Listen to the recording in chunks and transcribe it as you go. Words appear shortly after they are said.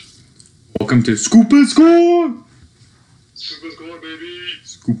Welcome to Scoop and Score! Scoop and Score, baby!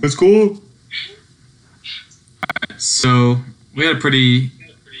 Scoop and Score! So, we had a pretty,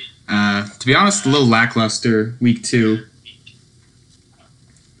 to be honest, a little lackluster week 2.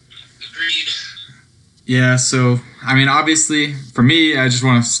 Agreed. Yeah, so, I mean, obviously, for me, I just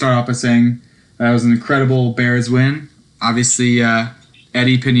want to start off by saying that was an incredible Bears win. Obviously,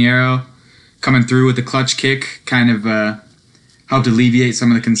 Eddie Pinheiro coming through with the clutch kick kind of helped alleviate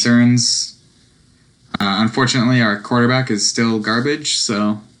some of the concerns. Unfortunately, our quarterback is still garbage,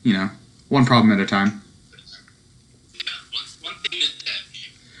 so, you know, one problem at a time. One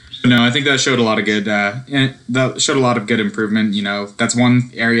thing No, I think that showed a lot of good. That showed a lot of good improvement. You know, that's one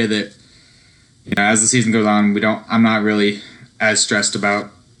area that, you know, as the season goes on, I'm not really as stressed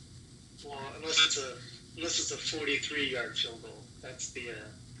about. Well, unless it's a 43-yard field goal, that's the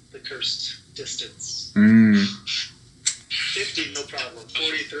cursed distance. 50, no problem.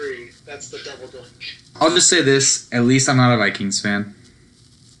 43, that's the double dunk. I'll just say this: at least I'm not a Vikings fan.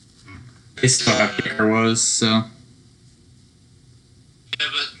 They still have kicker woes, so. Yeah,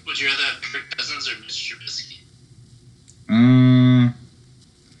 but would you rather have Kirk Cousins or Mitch Trubisky?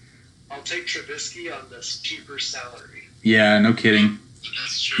 I'll take Trubisky on this cheaper salary. Yeah, no kidding.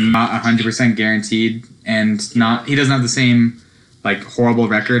 That's true. Not 100% guaranteed, and he doesn't have the same like horrible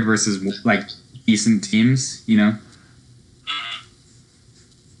record versus like decent teams, you know.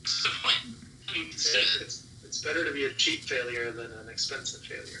 That's the point. I mean, It's better to be a cheap failure than an expensive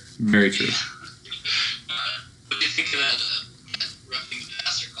failure. Very true. what do you think of that roughing the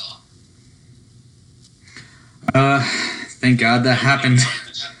passer call? Thank God that happened.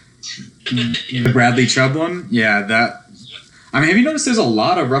 The Bradley Chubb one, yeah. That. I mean, have you noticed there's a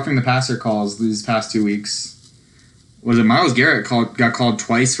lot of roughing the passer calls these past 2 weeks? Was it Myles Garrett got called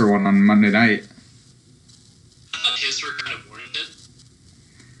twice for one on Monday night? I thought his were kind of warranted.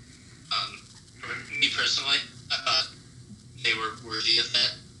 For me personally, I thought they were worthy of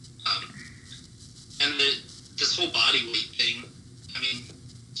that. And this whole body weight thing, I mean,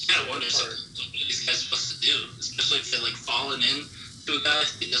 you gotta wonder sometimes what these guys are supposed to do, especially if they're like falling in to a guy.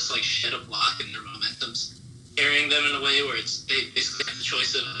 They just like shed a block and their momentum's carrying them in a way where they basically have the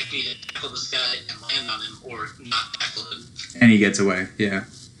choice of I need to tackle this guy and land on him or not tackle him. And he gets away. Yeah,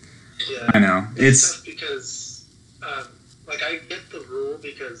 I know. It's tough because, like, I get the rule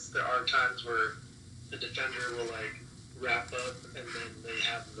because there are times where the defender will like wrap up and then they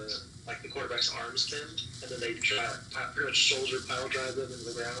have the quarterback's arms pinned and then they try pretty much shoulder pile drive them into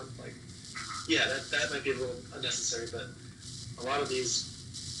the ground. Like, yeah, that might be a little unnecessary, but a lot of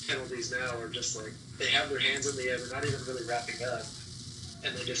these penalties now are just like they have their hands in the air, they're not even really wrapping up,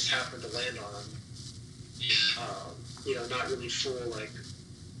 and they just happen to land on them. You know, not really full like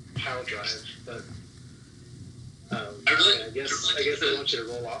pile drive, but I guess they want you to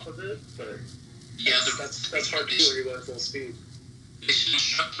roll off of it, but Yeah, that's hard to do when you're going full speed. They should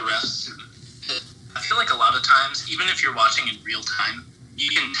instruct the refs. I feel like a lot of times, even if you're watching in real time,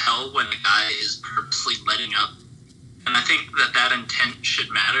 you can tell when a guy is purposely letting up. And I think that intent should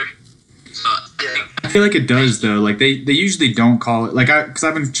matter. So I feel like it does though. Like they usually don't call it. Like because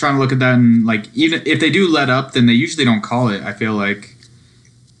I've been trying to look at that and like even if they do let up, then they usually don't call it. I feel like.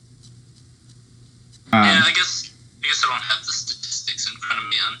 Yeah, I guess I don't have the statistics in front of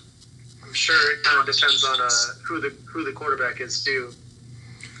me on. I'm sure it kind of depends on who the quarterback is too.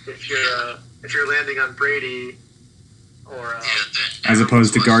 If you're landing on Brady or as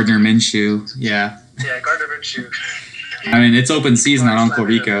opposed to Gardner Minshew, yeah. Yeah, Gardner Minshew. I mean, it's open season on Uncle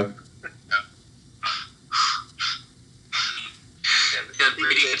Rico. Yeah,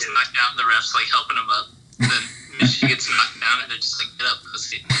 Brady gets knocked down, the refs like helping him up. Then Minshew gets knocked down, and they're just like, "Get up,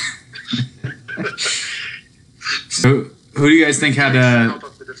 pussy." So, who do you guys think had help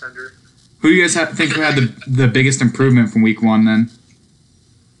up the defender? Who do you guys think had the biggest improvement from week 1 then?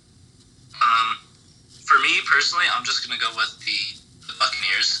 For me personally, I'm just gonna go with the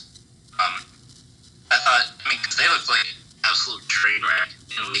Buccaneers. Because they looked like an absolute train wreck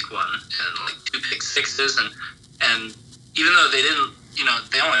in week 1 and like 2 pick sixes and even though they didn't,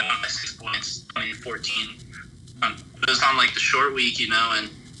 they only won by 6 points, 20-14. It was on like the short week, and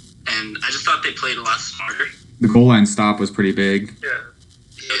I just thought they played a lot smarter. The goal line stop was pretty big. Yeah.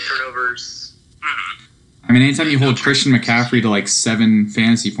 No turnovers. Mm-hmm. I mean, anytime you hold Christian McCaffrey to like 7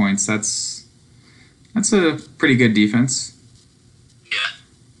 fantasy points, that's a pretty good defense.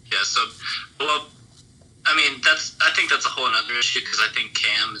 Yeah. So, well, I mean, I think that's a whole other issue because I think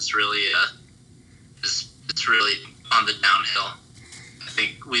Cam is really it's really on the downhill. I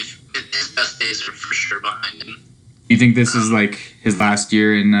think his best days are for sure behind him. You think this is like his last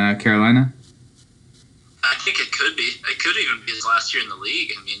year in Carolina? I think it could be. It could even be his last year in the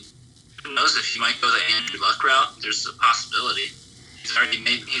league. I mean, who knows if he might go the Andrew Luck route? There's a possibility. He's already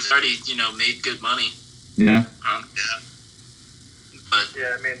made good money. Yeah. But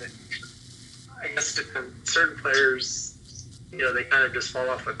yeah, I mean, I guess certain players, they kind of just fall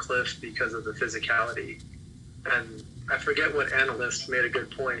off a cliff because of the physicality. And I forget what analyst made a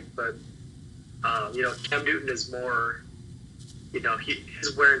good point, but Cam Newton is more,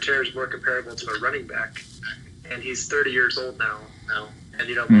 his wear and tear is more comparable to a running back, and he's 30 years old now. And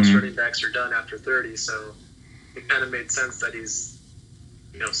most running backs are done after 30, so it kind of made sense that he's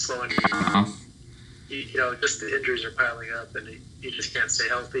slowing down. Just the injuries are piling up, and he just can't stay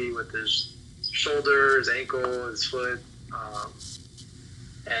healthy with his shoulder, his ankle, his foot.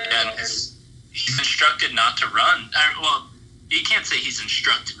 And he's instructed not to run. Well, you can't say he's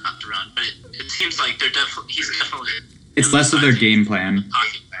instructed not to run, but it seems like he's definitely. It's less of their game plan.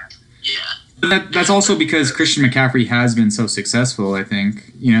 Yeah. But that's also because Christian McCaffrey has been so successful, I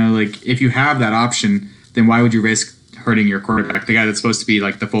think. If you have that option, then why would you risk hurting your quarterback, the guy that's supposed to be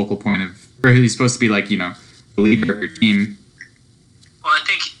like the focal point of, or he's supposed to be like, the leader of your team? Well, I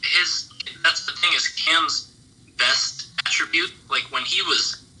think that's the thing is Cam's best attribute, like when he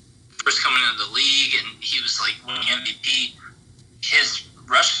was first coming into the league and he was like winning MVP, his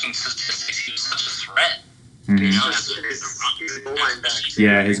rushing statistics, he was such a threat. Mm-hmm. His goal line back too.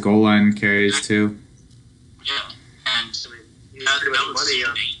 Yeah, his goal line carries too. Yeah, and he was pretty much money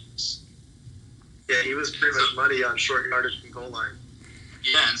on. Yeah, he was pretty much money on short yardage and goal line.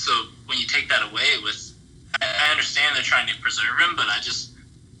 Yeah, and so when you take that away I understand they're trying to preserve him, but I just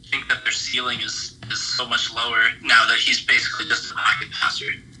think that their ceiling is so much lower now that he's basically just a pocket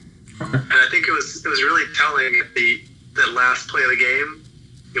passer. And I think it was really telling at the last play of the game.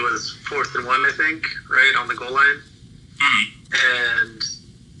 It was 4th and 1, I think, right on the goal line. Mm-hmm. And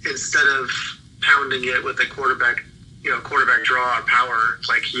instead of pounding it with a quarterback draw or power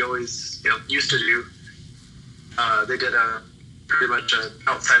like he always used to do, they did pretty much an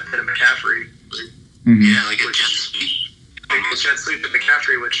outside hit of McCaffrey. Mm-hmm. Yeah, like a jet sweep. Like a jet sweep to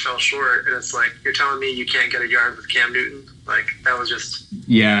McCaffrey, which fell short. And it's like, you're telling me you can't get a yard with Cam Newton? Like, that was just...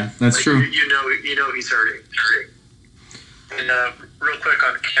 Yeah, that's true. You know he's hurting. And real quick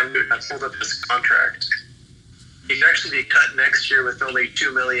on Cam Newton, I pulled up his contract. He can actually be cut next year with only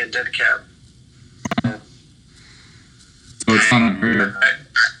 $2 million dead cap. So it's not unheard of.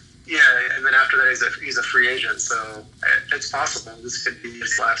 Yeah, and then after that, he's a free agent, so it's possible this could be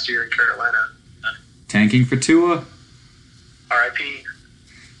his last year in Carolina. Tanking for Tua. R.I.P.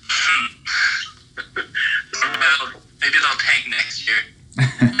 Maybe they'll tank next year.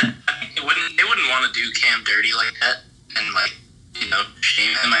 They wouldn't want to do Cam dirty like that and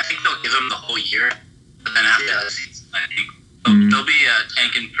shame him. I think they'll give him the whole year, but then after that season, I think they'll be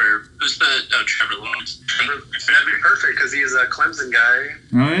tanking for Trevor Lawrence. That'd be perfect because he's a Clemson guy,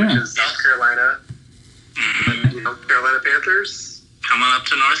 which is South Carolina. And, Carolina Panthers. Come on up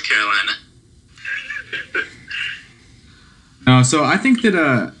to North Carolina. No, so I think that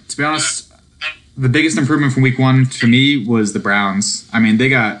to be honest, the biggest improvement from week 1 to me was the Browns. I mean, they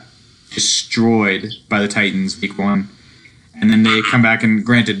got destroyed by the Titans week 1, and then they come back and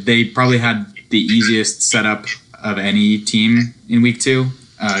granted they probably had the easiest setup of any team in week 2,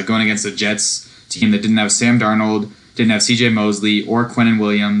 going against the Jets team that didn't have Sam Darnold, didn't have C.J. Mosley or Quinnen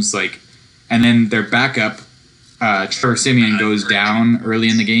Williams, and then their backup Trevor Siemian goes down early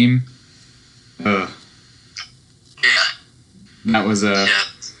in the game. Yeah. That was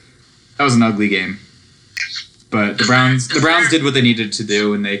an ugly game. But the Browns did what they needed to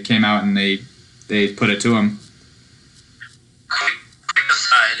do, and they came out and they put it to them. Quick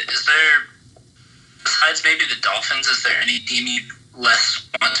aside, is there, besides maybe the Dolphins, is there any team you less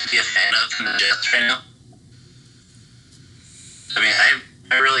want to be a fan of than the Jets right now? I mean,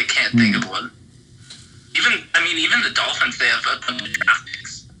 I really can't think of one. Even the Dolphins, they have a bunch of draft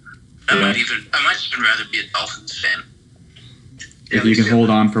picks. I might even rather be a Dolphins fan. If you can hold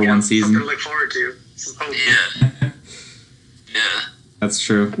on for one season. Something to look forward to. Some hope. Yeah. Yeah. That's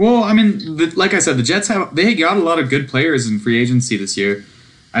true. Well, I mean, like I said, the Jets got a lot of good players in free agency this year.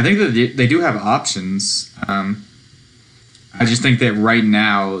 I think that they do have options. I just think that right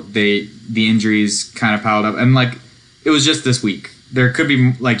now the injuries kind of piled up, and it was just this week. There could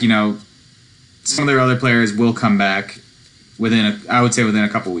be some of their other players will come back within a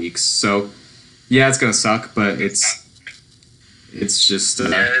couple weeks. So yeah, it's gonna suck, but it's just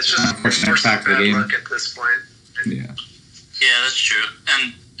it's just unfortunate fact of the game. Luck at this point. Yeah. Yeah, that's true.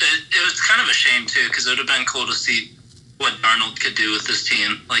 And it was kind of a shame, too, because it would have been cool to see what Darnold could do with this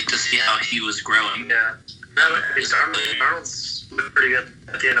team, to see how he was growing. Yeah. Darnold's looked pretty good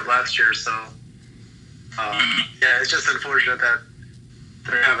at the end of last year, so yeah, it's just unfortunate that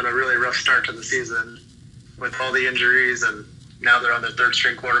they're having a really rough start to the season with all the injuries, and now they're on their third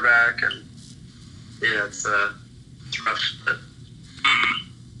string quarterback, and yeah, it's rough. But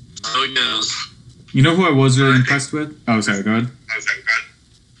so it goes. You know who I was really impressed with? Oh, sorry, go ahead. I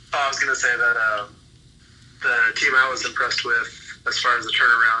was going to say that the team I was impressed with as far as the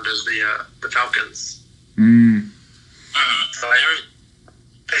turnaround is the Falcons. So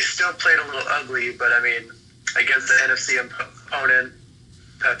they still played a little ugly, but I mean, against the NFC opponent,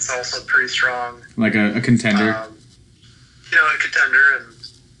 that's also pretty strong. Like a contender. A contender,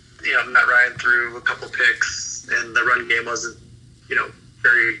 and Matt Ryan threw a couple picks, and the run game wasn't,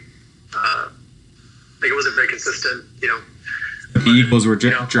 very. It wasn't very consistent. The Eagles were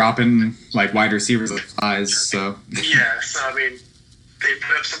dropping like wide receivers like flies. So yeah, so I mean, they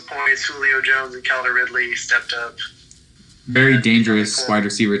put up some points. Julio Jones and Calvin Ridley stepped up. Very dangerous wide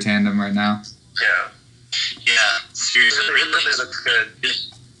receiver tandem right now. Yeah. Yeah, seriously, Ridley looks good.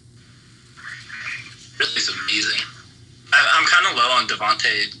 Ridley's amazing. I'm kind of low on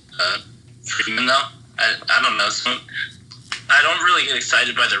Devontae Freeman, though. I don't know. So I don't really get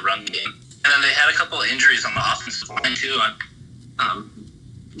excited by their run game. And then they had a couple of injuries on the offensive line, too.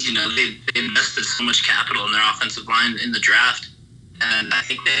 They invested so much capital in their offensive line in the draft. And I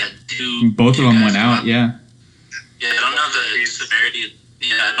think they had both of them went out, yeah. Yeah, I don't know the severity.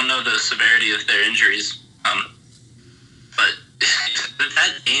 Yeah, I don't know the severity of their injuries. But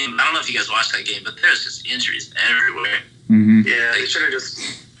that game, I don't know if you guys watched that game, but there's just injuries everywhere. Mm-hmm. Yeah, they should have just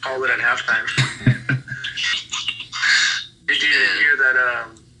called it at halftime. Did you hear that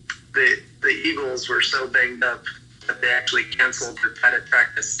the Eagles were so banged up that they actually canceled their padded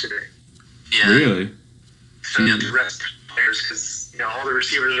practice today? Yeah. Really? So they had to rest players because all the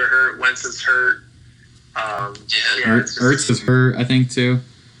receivers are hurt. Wentz is hurt. Ertz is hurt, I think, too.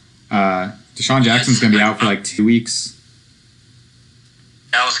 Deshaun Jackson's going to be out for like 2 weeks.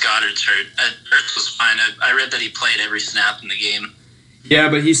 Dallas Goedert's hurt. Ertz was fine. I read that he played every snap in the game. Yeah,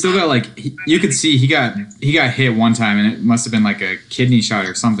 but he still got you could see he got hit one time, and it must have been like a kidney shot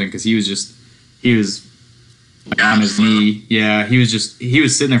or something because he was on his knee. Yeah, he was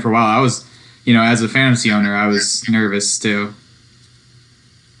sitting there for a while. I was, as a fantasy owner, I was nervous too.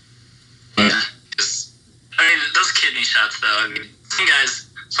 But, yeah, those kidney shots though.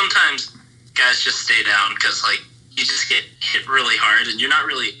 Sometimes guys just stay down because you just get hit really hard and you're not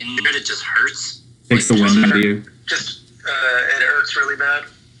really injured. It just hurts. Takes the wind out of you. It hurts really bad.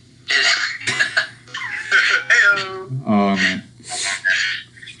 Hey-o. Oh, man.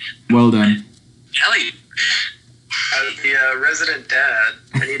 Well done. Ellie. As the resident dad,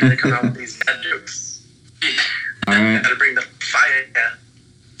 I need to come out with these dad jokes. All right. I gotta bring the fire.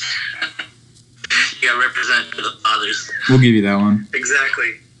 You gotta represent the fathers. We'll give you that one.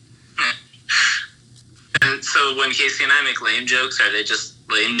 Exactly. And so when Casey and I make lame jokes, are they just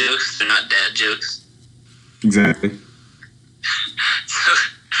lame jokes? They're not dad jokes? Exactly. So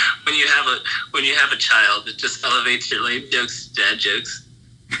when you have a child, it just elevates your lame jokes to dad jokes.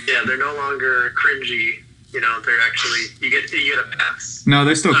 Yeah, they're no longer cringy. They're actually you get a pass. No,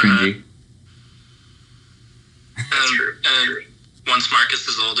 they're still cringy. That's true. Once Marcus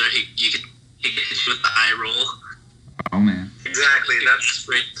is older, he could hit you with the eye roll. Oh man. Exactly. That's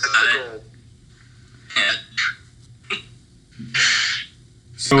the goal. Yeah.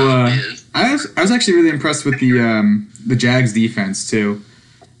 So I was actually really impressed with the Jags defense too.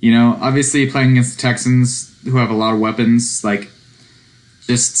 Obviously playing against the Texans, who have a lot of weapons,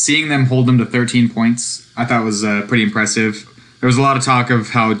 just seeing them hold them to 13 points, I thought was pretty impressive. There was a lot of talk of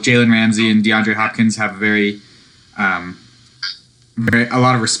how Jalen Ramsey and DeAndre Hopkins have a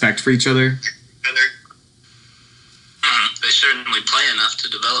lot of respect for each other. They certainly play enough to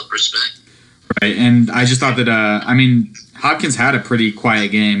develop respect. Right, and I just thought that Hopkins had a pretty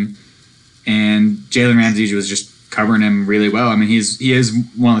quiet game, and Jalen Ramsey was just covering him really well. I mean, he is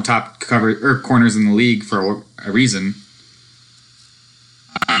one of the top corners in the league for a reason.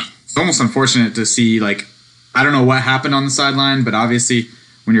 It's almost unfortunate to see, I don't know what happened on the sideline, but obviously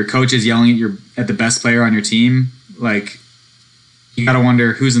when your coach is yelling at the best player on your team, you got to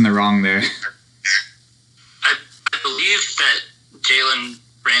wonder who's in the wrong there. I believe that Jalen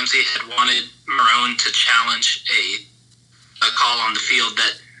Ramsey had wanted Marone to challenge a call on the field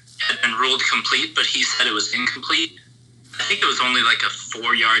that had been ruled complete, but he said it was incomplete. I think it was only a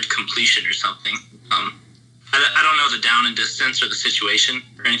 4-yard completion or something. I don't know the down and distance or the situation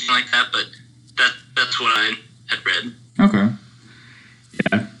or anything like that, but that's what I had read. Okay.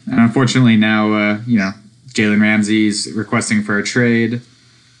 Yeah. And unfortunately now, Jalen Ramsey's requesting for a trade.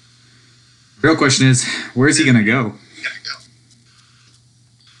 The real question is, where is he going to go?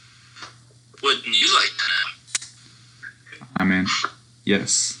 Wouldn't you like to know? I mean,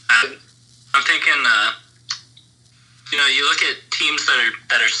 Yes. I'm thinking, you look at teams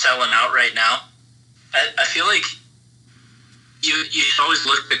that are selling out right now. I feel like you should always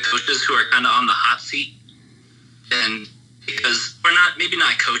look at coaches who are kind of on the hot seat, and because we're maybe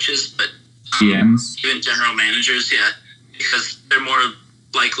not coaches, but GMs, even general managers, yeah, because they're more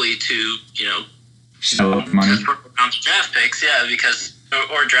likely to shell out money around draft picks, yeah,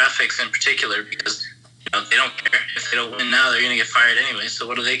 or draft picks in particular, because they don't care if they don't win now, they're going to get fired anyway. So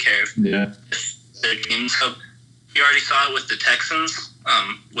what do they care? If their team. So you already saw it with the Texans,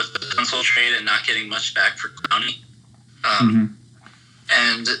 with the Tunsil trade and not getting much back for Clowney.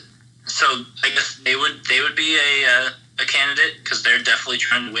 And so I guess they would be a candidate because they're definitely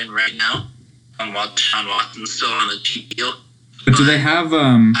trying to win right now. While Deshaun Watson's still on a cheap deal. But do they have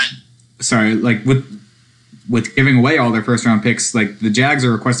with giving away all their first round picks, like the Jags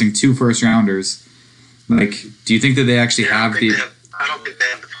are requesting 2 first rounders. Like, do you think that they actually have the? I don't think they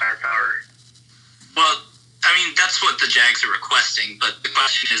have the firepower. Well, I mean that's what the Jags are requesting, but the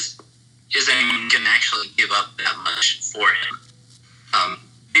question is anyone going to actually give up that much for him?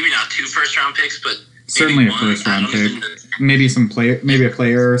 Maybe not 2 first round picks, but certainly a first round pick. Maybe a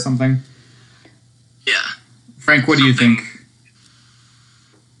player or something. Yeah. Frank, what do you think?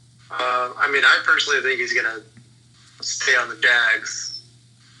 I personally think he's going to stay on the Jags.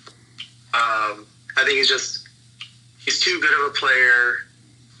 I think he's too good of a player.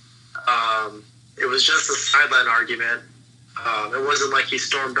 It was just a sideline argument. It wasn't like he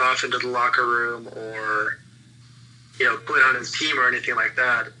stormed off into the locker room or, quit on his team or anything like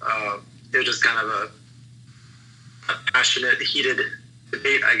that. It was just kind of a passionate, heated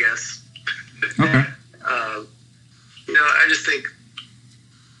debate, I guess. Okay. I just think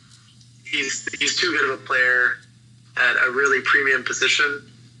he's too good of a player at a really premium position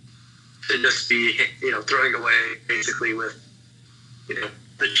to just be, throwing away basically with,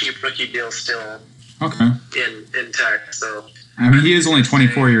 the cheap rookie deal still intact. So he is only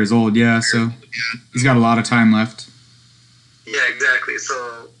 24 years old, yeah, so he's got a lot of time left. Yeah, exactly.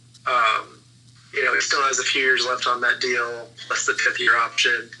 So, he still has a few years left on that deal, plus the 5th-year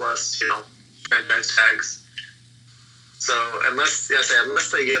option, plus, franchise tags. So unless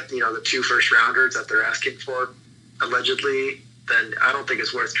they get, the 2 first rounders that they're asking for, allegedly, then I don't think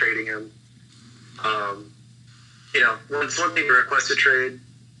it's worth trading him. It's one thing to request a trade,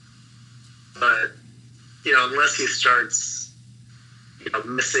 but, unless he starts,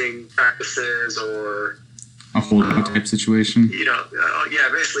 missing practices or a holdout type situation.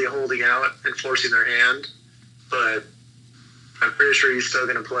 Basically holding out and forcing their hand. But I'm pretty sure he's still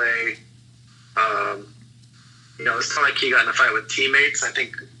going to play. It's not like he got in a fight with teammates. I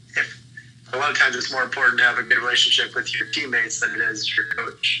think a lot of times it's more important to have a good relationship with your teammates than it is your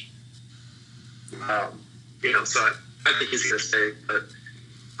coach. So I think he's going to stay. But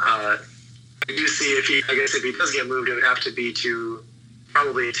I do see if he does get moved, it would have to be to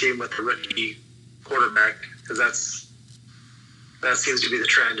probably a team with a rookie quarterback, because that seems to be the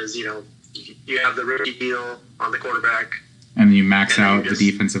trend. Is you have the rookie deal on the quarterback, and you max out the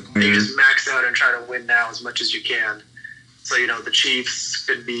defensive player. You just max out and try to win now as much as you can. So the Chiefs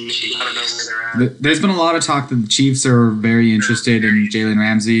could be, I don't know where they're at. There's been a lot of talk that the Chiefs are very interested in Jalen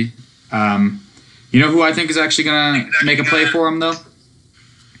Ramsey. You know who I think is actually going to make a play for him though?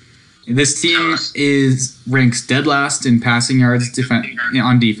 This team ranks dead last in passing yards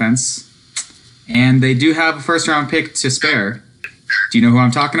on defense, and they do have a first-round pick to spare. Do you know who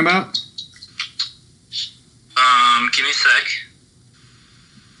I'm talking about? Give me a sec.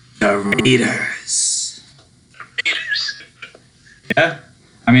 The Raiders. Yeah.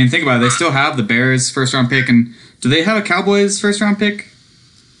 Think about it. They still have the Bears first-round pick, and do they have a Cowboys first-round pick?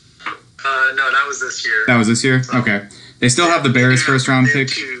 No, that was this year. That was this year? So, okay. They still have the Bears first-round pick.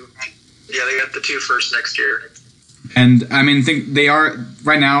 They got the 2 first next year. And, think they are,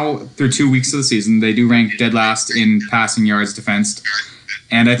 right now, through 2 weeks of the season, they do rank dead last in passing yards defensed.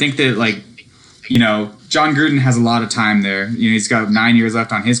 And I think that, John Gruden has a lot of time there. He's got 9 years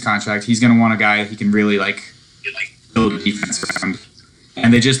left on his contract. He's going to want a guy he can really, build a defense around.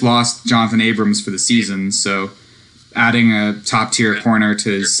 And they just lost Jonathan Abrams for the season, so adding a top-tier corner to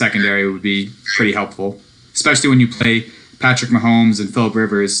his secondary would be pretty helpful, especially when you play Patrick Mahomes and Phillip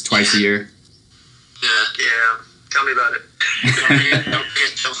Rivers twice a year. Yeah. Tell me about it. Don't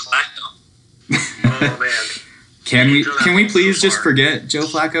forget Joe Flacco. Oh, man. Can we please just forget Joe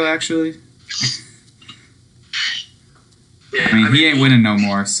Flacco, actually? Yeah, he ain't winning no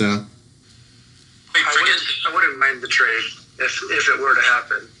more, so. I wouldn't mind the trade if it were to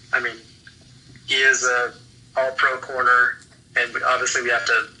happen. He is a all-pro corner, and obviously we have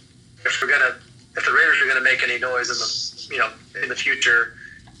to, if the Raiders are going to make any noise in in the future,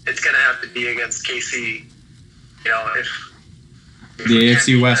 it's going to have to be against KC. If the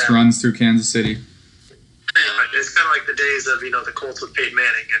AFC West runs through Kansas City. It's kind of like the days of the Colts with Peyton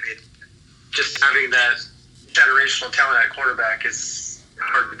Manning. I mean, just having that generational talent at quarterback is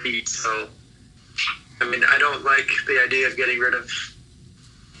hard to beat. So, I mean, I don't like the idea of getting rid of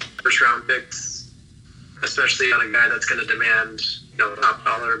first round picks, especially on a guy that's going to demand top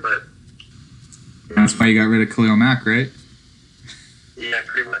dollar. But that's why you got rid of Khalil Mack, right? Yeah,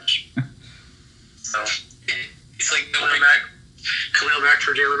 pretty much. So he's like Khalil Mack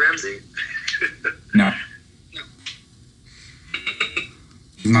for Jalen Ramsey. No.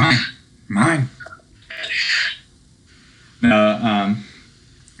 Mine. No,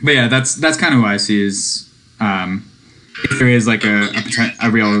 but yeah, that's kind of what I see is if there is like a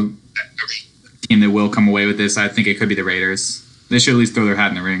real team that will come away with this, I think it could be the Raiders. They should at least throw their hat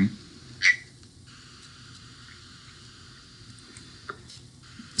in the ring.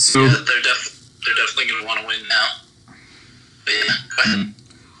 So yeah, they're definitely going to want to win now. But yeah, go ahead.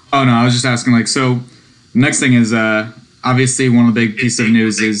 Oh no, I was just asking so next thing is obviously one of the big pieces of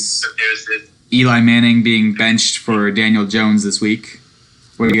news is Eli Manning being benched for Daniel Jones this week.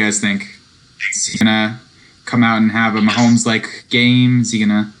 What do you guys think? Is he gonna come out and have a Mahomes-like game? Is he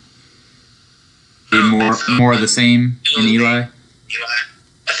gonna be more of the same in Eli? I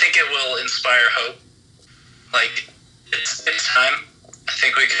think it will inspire hope. Like, it's time. I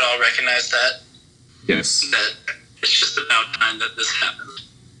think we could all recognize that. Yes. That it's just about time that this happened.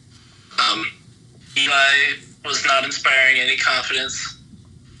 Eli was not inspiring any confidence,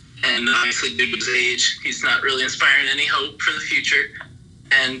 and obviously due to his age, he's not really inspiring any hope for the future.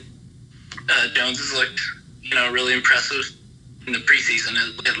 And Jones has looked, really impressive in the preseason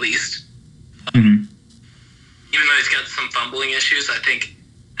at least. Mm-hmm. Even though he's got some fumbling issues, I think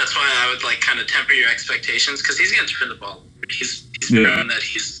that's why I would kind of temper your expectations, because he's going to turn the ball. He's proven that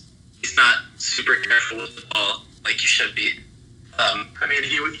he's not super careful with the ball like you should be. I mean,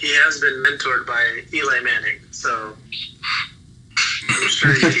 he has been mentored by Eli Manning, so I'm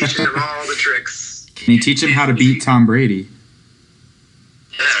sure he's teaching him all the tricks. Can you teach him how to beat Tom Brady?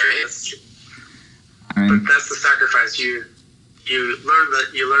 Yeah, right. But that's the sacrifice. You learn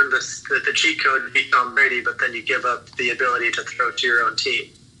the cheat code to beat Tom Brady, but then you give up the ability to throw to your own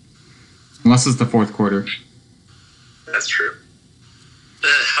team. Unless it's the fourth quarter. That's true.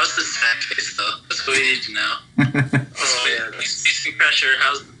 How's the sack face though? That's what we need to know. He's facing pressure.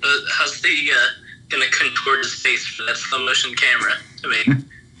 How's the gonna contort his face for that slow motion camera to make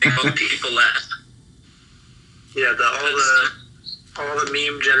all the people laugh? Yeah, all the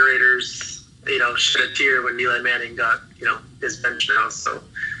meme generators, shed a tear when Eli Manning got his bench now. So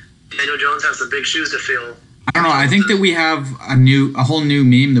Daniel Jones has some big shoes to fill. I don't know. I think that we have a whole new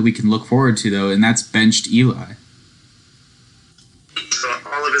meme that we can look forward to though, and that's Benched Eli. So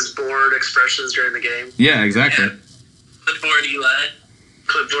all of his bored expressions during the game. Yeah, exactly. Yeah. Clipboard Eli.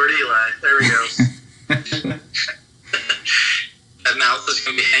 Clipboard Eli. There we go. That mouth is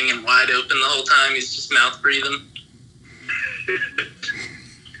going to be hanging wide open the whole time. He's just mouth breathing.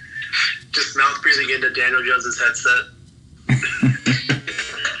 Just mouth breathing into Daniel Jones's headset.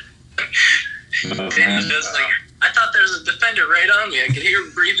 Daniel Jones I thought there was a defender right on me. I could hear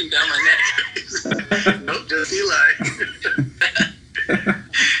him breathing down my neck. Nope, just Eli.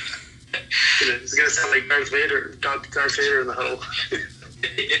 It's going to sound like Darth Vader in the huddle.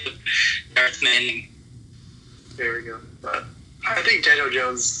 Darth Manning. There we go. But I think Daniel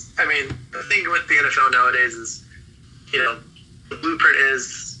Jones, the thing with the NFL nowadays is, the blueprint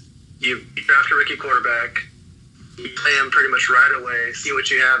is you draft a rookie quarterback, you play him pretty much right away, see what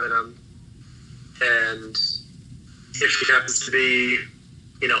you have in him, and if he happens to be,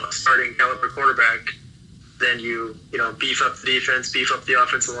 a starting caliber quarterback, then you beef up the defense, beef up the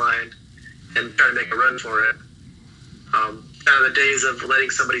offensive line, and try to make a run for it. Kind of the days of letting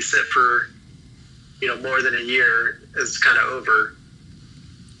somebody sit for, more than a year is kind of over.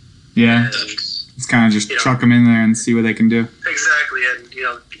 Yeah. It's kind of just chuck them in there and see what they can do. Exactly, and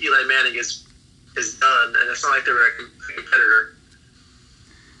Eli Manning is done, and it's not like they were a competitor.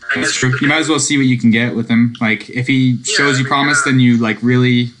 That's true. You might as well see what you can get with him. Like, if he shows you promise, then you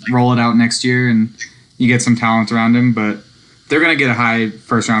really roll it out next year and you get some talent around him. But they're gonna get a high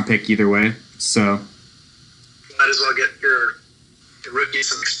first round pick either way. So might as well get your rookie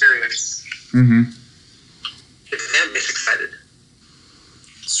some experience. Mm-hmm. Get the fan base excited.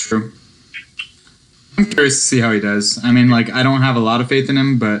 It's true. I'm curious to see how he does. I don't have a lot of faith in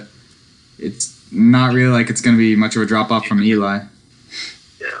him, but it's not really like it's going to be much of a drop off from Eli.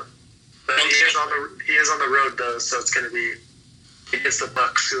 Yeah, but he is on the road though, so it's going to be against the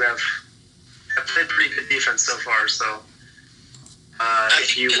Bucs, who have played pretty good defense so far. So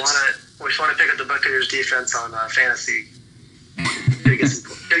If you want to pick up the Buccaneers defense on fantasy, gotta get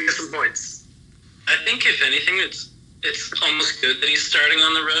some points. I think if anything, it's almost good that he's starting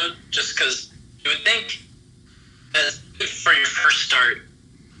on the road, just because you would think that for your first start,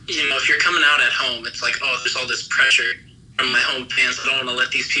 if you're coming out at home, it's like, oh, there's all this pressure from my home fans. I don't want to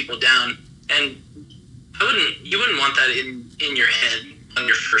let these people down, and you wouldn't want that in your head on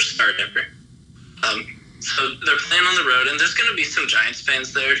your first start ever. So they're playing on the road, and there's going to be some Giants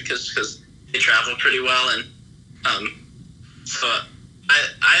fans there because they travel pretty well, and so I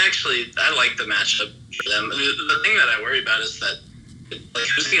like the matchup for them. The thing that I worry about is that, like,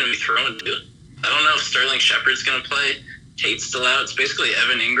 who's he going to be throwing to? I don't know if Sterling Shepard's going to play. Tate's still out. It's basically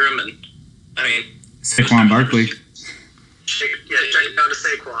Evan Ingram, and Saquon Barkley. Check it down to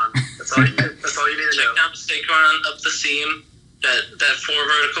Saquon. That's all you need to know. Check down to Saquon up the seam. That four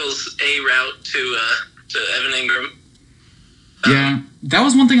verticals A route to Evan Ingram. Yeah, that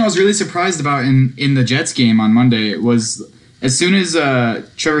was one thing I was really surprised about in the Jets game on Monday. It was as soon as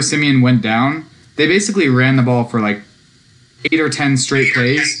Trevor Siemian went down, they basically ran the ball for like 8 or 10 straight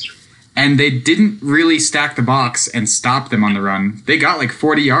plays, and they didn't really stack the box and stop them on the run. They got like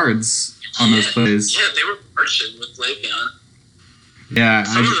 40 yards on those plays. Yeah, they were marching with Le'Veon. Yeah,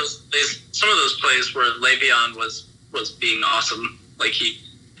 some of those plays where Le'Veon was being awesome. Like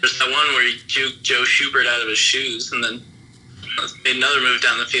there's that one where he juked Joe Schubert out of his shoes, and then made another move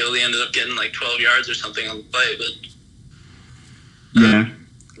down the field. He ended up getting like 12 yards or something on the play. But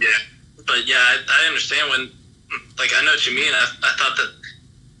I understand when, like, I know what you mean. I thought that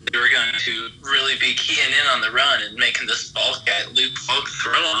they were going to really be keying in on the run and making this Falk guy, Luke Falk,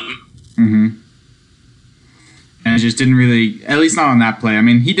 throw on him. Mm-hmm. And it just didn't really, at least not on that play. I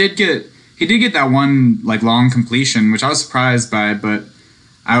mean, he did get that one like long completion, which I was surprised by, but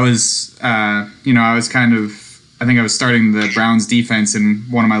I was, I was starting the Browns defense in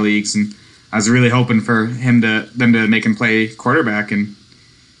one of my leagues, and I was really hoping for them to make him play quarterback, and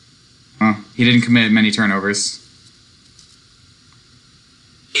he didn't commit many turnovers.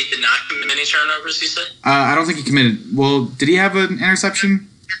 He did not commit any turnovers, you said? I don't think he committed. Well, did he have an interception?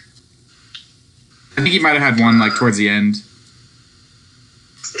 I think he might have had one like towards the end.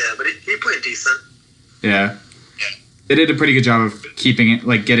 Yeah, but he played decent. Yeah. They did a pretty good job of keeping it,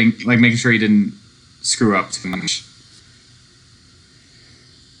 making sure he didn't screw up too much.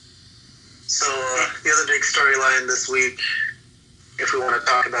 So the other big storyline this week, if we want to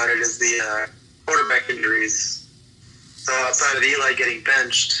talk about it, is the quarterback injuries. So outside of Eli getting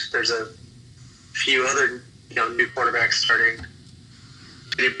benched, there's a few other new quarterbacks starting.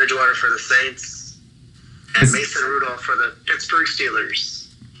 Teddy Bridgewater for the Saints, and Mason Rudolph for the Pittsburgh Steelers.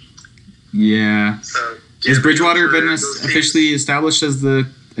 Yeah. So has Bridgewater been officially established as the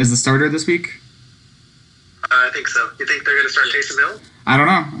starter this week? I think so. You think they're going to start Taysom Hill? I don't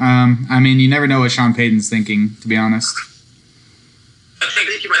know. You never know what Sean Payton's thinking, to be honest. I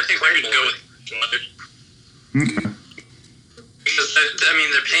think we're going to go with Bridgewater. Okay. Because,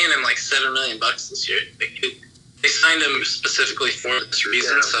 they're paying him like $7 million this year. They signed him specifically for this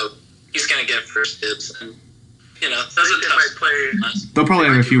reason, so he's going to get first dibs. And, they'll probably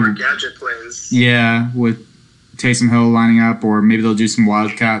have a few more gadget plays. Yeah, with Taysom Hill lining up, or maybe they'll do some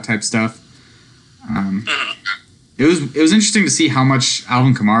wildcat type stuff. It was interesting to see how much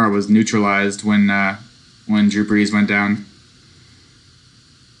Alvin Kamara was neutralized when Drew Brees went down.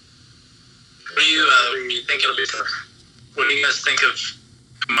 What do you think it'll be tough? What do you guys think of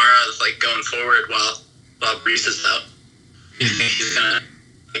Kamara as like going forward while Brees is out? Do you think he's gonna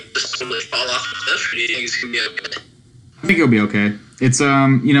just totally fall off a cliff, or do you think he's gonna be okay? I think he'll be okay. It's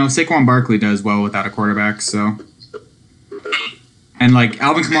Saquon Barkley does well without a quarterback, so. And like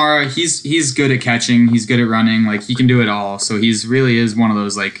Alvin Kamara, he's good at catching, he's good at running, like he can do it all. So he's really is one of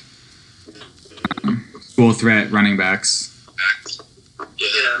those like dual threat running backs.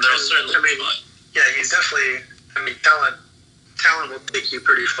 Yeah, they'll certainly. He's definitely. Talent will take you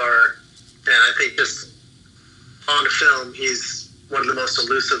pretty far, and I think just on film, he's one of the most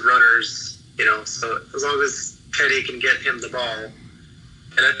elusive runners. So as long as Teddy can get him the ball,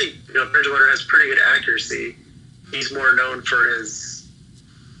 and I think Bridgewater has pretty good accuracy. He's more known for his,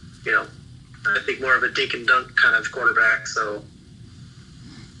 I think more of a dink and dunk kind of quarterback. So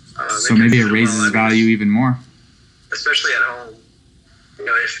maybe it raises his value even more, especially at home. Maybe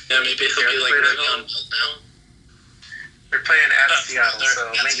he'll be like Le'Veon now. They're playing at Seattle,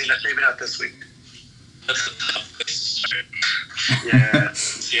 so maybe not this week. That's a tough place to start.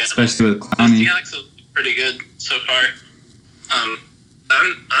 Yeah, especially with Clowney. Seattle's pretty good so far.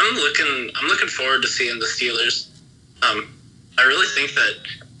 I'm looking forward to seeing the Steelers. I really think that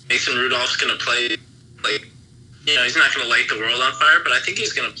Mason Rudolph's going to play like he's not going to light the world on fire, but I think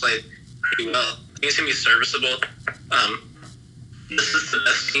he's going to play pretty well. I think he's going to be serviceable. This is the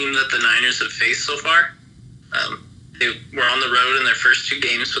best team that the Niners have faced so far. They were on the road in their first 2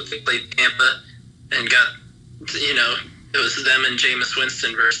 games, but they played Tampa and got, it was them and Jameis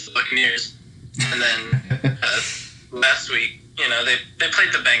Winston versus the Buccaneers. And then last week, they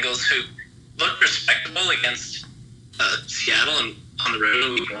played the Bengals, who looked respectable against Seattle and on the road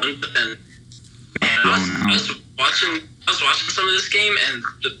in week 1. But then I was watching some of this game, and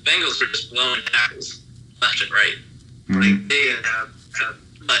the Bengals were just blowing tackles left and right. Mm-hmm.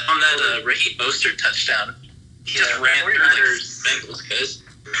 But on that Raheem Mostert touchdown, he just ran through the Bengals, guys.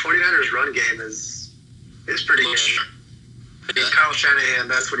 The 49ers run game is pretty good. Sure. Yeah. Kyle Shanahan,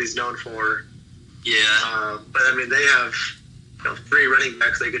 that's what he's known for. Yeah. But I mean, they have 3 running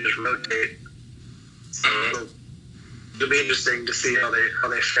backs they can just rotate. So it'll be interesting to see how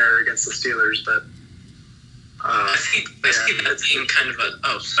they fare against the Steelers. But I see that being kind of a.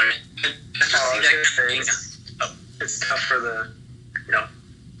 Oh, sorry. It's tough for the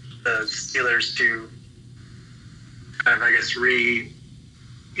Steelers to kind of, I guess,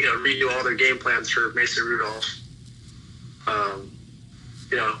 redo all their game plans for Mason Rudolph.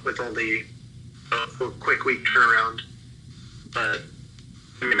 With only a quick week turnaround. But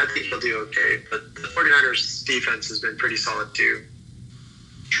I mean, I think he'll do okay. But the 49ers defense has been pretty solid too.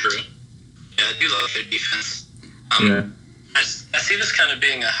 True. Yeah, I do love their defense. Yeah. I see this kind of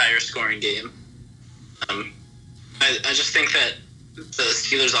being a higher scoring game. I just think that the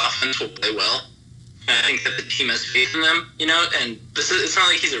Steelers offense will play well. I think that the team has faith in them, and it's not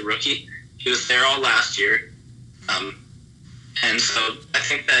like he's a rookie. He was there all last year. And so I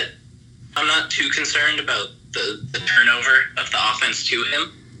think that I'm not too concerned about the turnover of the offense to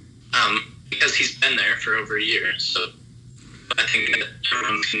him, because he's been there for over a year. So I think that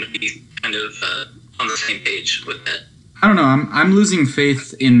everyone's going to be kind of on the same page with that. I don't know. I'm losing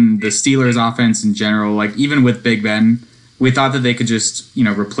faith in the Steelers' offense in general. Like, even with Big Ben, we thought that they could just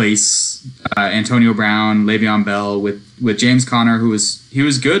replace Antonio Brown, Le'Veon Bell with James Conner, who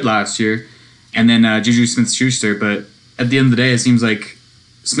was good last year, and then Juju Smith-Schuster. But at the end of the day, it seems like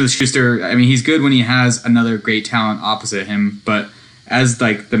Smith-Schuster, I mean, he's good when he has another great talent opposite him, but as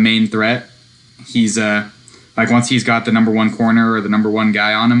like the main threat, he's once he's got the number 1 corner or the number 1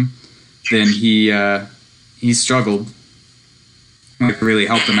 guy on him, then he's struggled. Like, really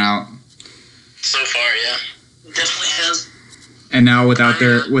helped him out. So far, yeah, definitely has. And now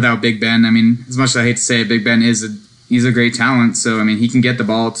without Big Ben, I mean, as much as I hate to say it, Big Ben he's a great talent. So I mean, he can get the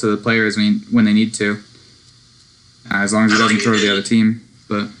ball to the players when they need to, as long as he doesn't throw to the other team.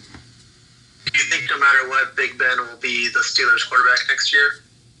 But do you think no matter what, Big Ben will be the Steelers quarterback next year?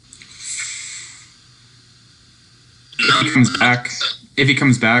 If he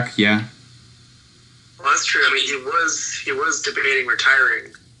comes back, yeah. Well, that's true. I mean, he was debating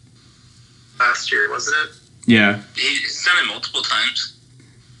retiring last year, wasn't it? Yeah. He's done it multiple times.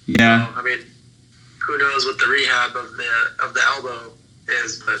 Yeah. So, I mean, who knows what the rehab of the elbow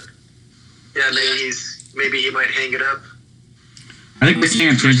is? But yeah, maybe he might hang it up. I think we're seeing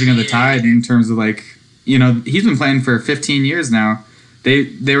a changing of the tide in terms of, like, he's been playing for 15 years now.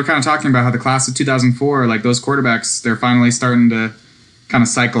 They were kind of talking about how the class of 2004, like, those quarterbacks, they're finally starting to kind of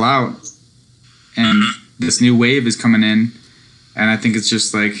cycle out. And this new wave is coming in. And I think it's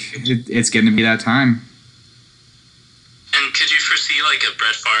just, like, it's getting to be that time. And could you foresee, like, a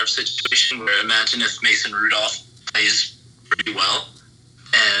Brett Favre situation where, imagine if Mason Rudolph plays pretty well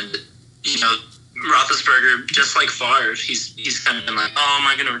and, Roethlisberger, just like Favre, he's kind of been like, oh, am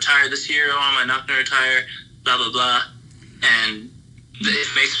I going to retire this year? Oh, am I not going to retire? Blah, blah, blah. And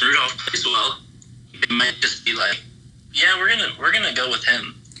if Mason Rudolph plays well, it might just be like, yeah, we're gonna go with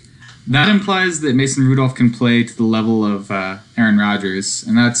him. That implies that Mason Rudolph can play to the level of Aaron Rodgers,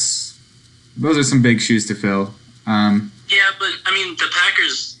 and those are some big shoes to fill. Yeah, but I mean, the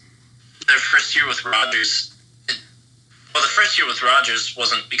Packers, their first year with Rodgers. Well, the first year with Rodgers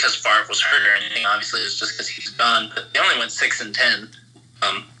wasn't because Favre was hurt or anything. Obviously, it was just because he's gone. But they only went 6-10.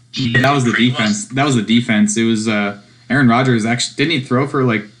 That was the defense. That was the defense. It was Aaron Rodgers. Actually, didn't he throw for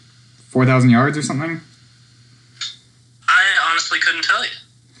like 4,000 yards or something? I honestly couldn't tell you.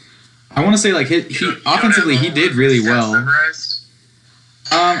 I want to say like he offensively he did really well.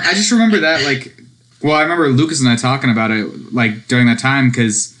 I just remember that I remember Lucas and I talking about it like during that time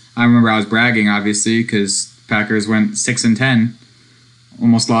because I remember I was bragging obviously because Packers went 6-10,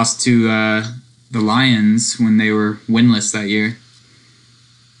 almost lost to the Lions when they were winless that year.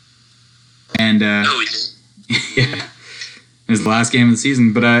 And yeah, it was the last game of the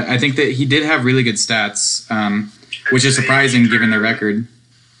season. But I think that he did have really good stats, which is surprising given their record.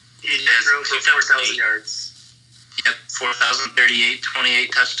 He threw for 4,000 yards. 4,038,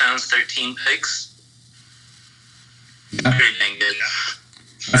 28 touchdowns, 13 picks. Yeah. Pretty dang good.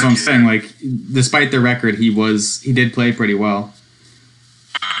 That's what I'm saying. Like, despite the record, he did play pretty well.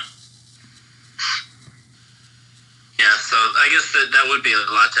 Yeah, so I guess that would be a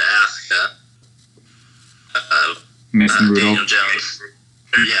lot to ask Mason Rudolph. Daniel Jones.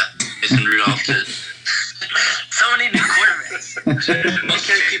 Mason Rudolph did. So many new quarterbacks. I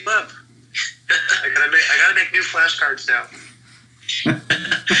can't keep up. I gotta make new flashcards now.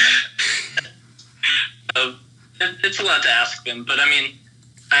 It's a lot to ask them, but I mean,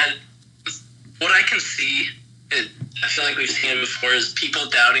 what I can see, I feel like we've seen it before, is people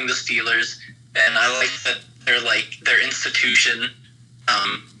doubting the Steelers, and I like that they're like their institution.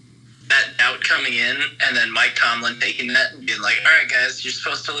 That doubt coming in, and then Mike Tomlin taking that and being like, "All right, guys, you're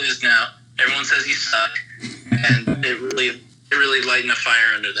supposed to lose now. Everyone says you suck," and it really lightened a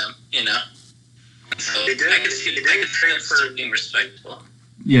fire under them, you know. So I could see them being respectful.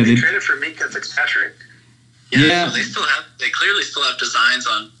 Yeah, they traded for Minka Fitzpatrick. Yeah. So they clearly still have designs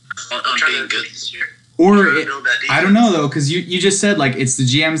on being good this year. Or I don't know though, because you just said like it's the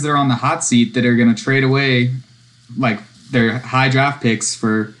GMs that are on the hot seat that are going to trade away like their high draft picks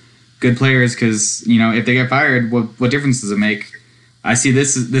for good players, because if they get fired, what difference does it make? I see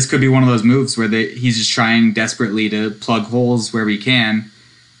this could be one of those moves where he's just trying desperately to plug holes wherever he can,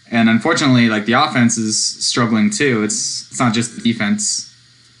 and unfortunately, like the offense is struggling too. It's not just the defense.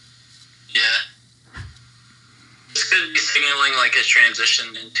 Yeah, this could be signaling like a transition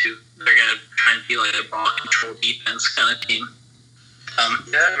into they're gonna try and be like a ball control defense kind of team.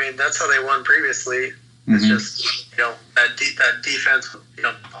 Yeah, I mean that's how they won previously. It's just that defense,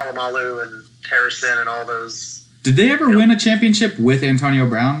 Palomalu and Harrison and all those. Did they ever win a championship with Antonio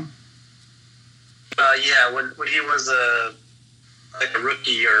Brown? Yeah, when he was a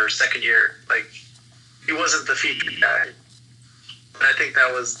rookie or second year, like he wasn't the feet guy. But I think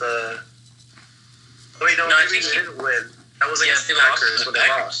that was the. Wait, no, I think he didn't win. That was against the Packers when they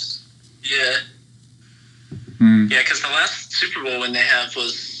lost. Yeah. Yeah, because the last Super Bowl win they have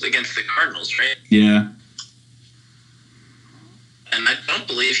was against the Cardinals, right? Yeah. And I don't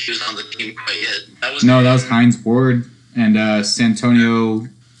believe he was on the team quite yet. That was Hines Ward and Santonio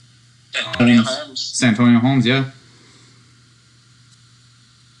Holmes. Santonio Holmes, yeah.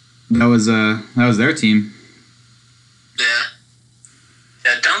 That was their team. Yeah.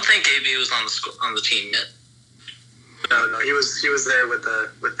 Yeah, I don't think AB was on the team yet. No, he was there with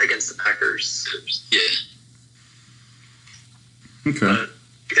against the Packers. Yeah. Okay.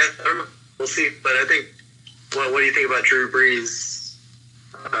 Yeah, I don't know. We'll see. But I think, what do you think about Drew Brees?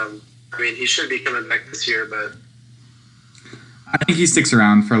 I mean, he should be coming back this year, but I think he sticks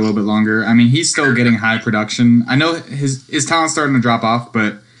around for a little bit longer. I mean, he's still getting high production. I know his talent's starting to drop off,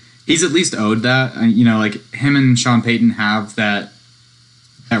 but he's at least owed that. Like him and Sean Payton have that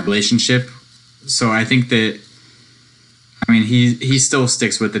relationship. So I think that, he still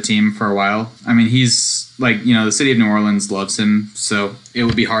sticks with the team for a while. He's like, the city of New Orleans loves him, so it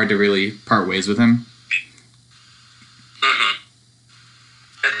would be hard to really part ways with him.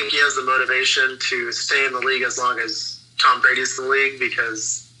 I think he has the motivation to stay in the league as long as Tom Brady's in the league,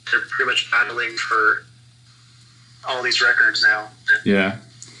 because they're pretty much battling for all these records now. Yeah.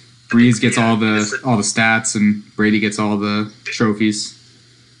 Breeze gets all the stats, and Brady gets all the trophies.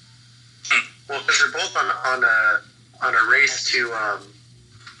 Well, because they're both on a race to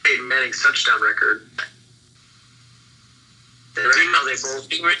Peyton Manning's touchdown record. Right now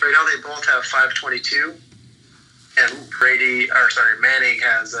they both have 522, and Manning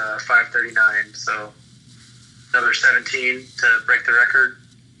has 539. So another 17 to break the record.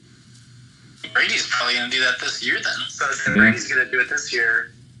 Brady's probably going to do that this year then. So Brady's going to do it this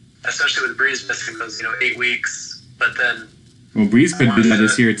year, especially with Breeze missing those 8 weeks. But then, Breeze could do that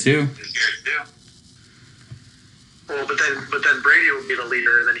this year too. Well, but then Brady will be the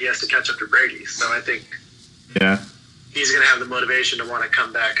leader, and then he has to catch up to Brady. So I think, he's going to have the motivation to want to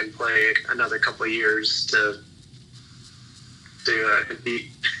come back and play another couple of years to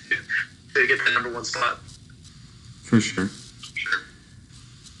compete to get the number one spot. For sure.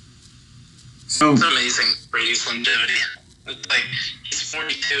 So it's amazing, Brady's longevity. It's like he's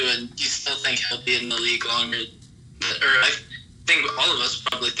 42, and you still think he'll be in the league longer. Or I think all of us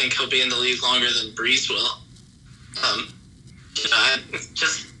probably think he'll be in the league longer than Breeze will.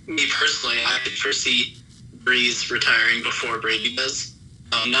 Just me personally, I could foresee Breeze retiring before Brady does.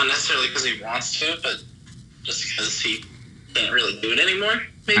 Not necessarily because he wants to, but just because he can't really do it anymore.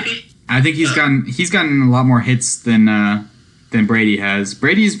 Maybe. I think he's gotten a lot more hits than Brady has.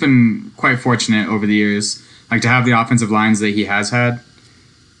 Brady's been quite fortunate over the years, like to have the offensive lines that he has had.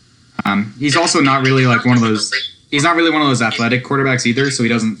 He's also not really like one of those. he's not really one of those athletic quarterbacks either, so he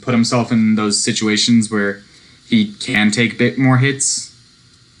doesn't put himself in those situations where he can take a bit more hits.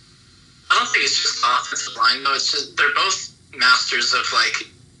 I don't think it's just the offensive line, though. It's just they're both masters of, like,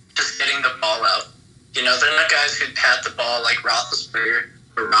 just getting the ball out. You know, they're not guys who pat the ball like Roethlisberger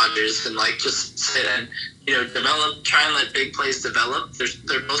or Rodgers and, like, just sit and, you know, try and let big plays develop.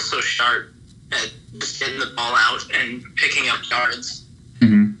 They're both so sharp at just getting the ball out and picking up yards,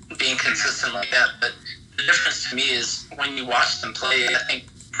 being consistent like that. But the difference to me is when you watch them play, I think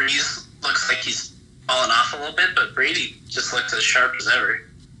Breeze looks like he's fallen off a little bit, but Brady just looks as sharp as ever.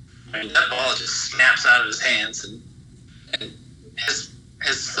 I mean, that ball just snaps out of his hands, and his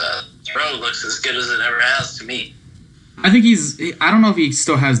throw looks as good as it ever has to me. I think I don't know if he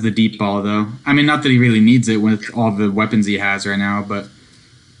still has the deep ball, though. I mean, not that he really needs it with all the weapons he has right now, but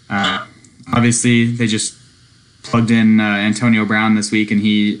obviously they just plugged in Antonio Brown this week, and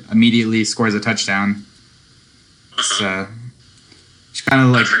he immediately scores a touchdown. It's kind of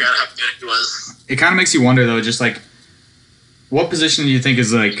like, I forgot how good he was. It kind of makes you wonder, though, just like, what position do you think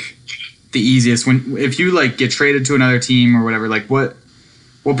is like the easiest if you like get traded to another team or whatever? Like, what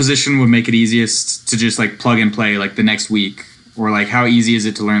position would make it easiest to just like plug and play like the next week, or like how easy is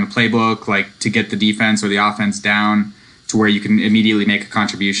it to learn the playbook, like to get the defense or the offense down to where you can immediately make a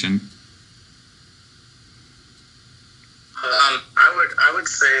contribution? I would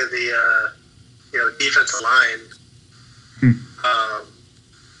say the defensive line.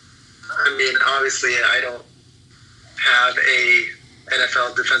 I mean, obviously, I don't have a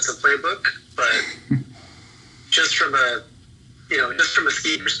NFL defensive playbook, but just from a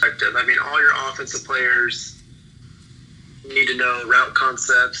scheme perspective, I mean, all your offensive players need to know route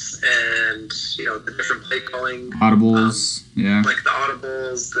concepts and, you know, the different play calling. Audibles, yeah. Like the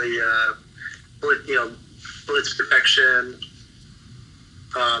audibles, the, blitz protection.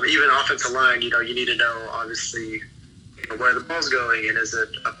 Even offensive line, you know, you need to know, obviously, you know, where the ball's going, and is it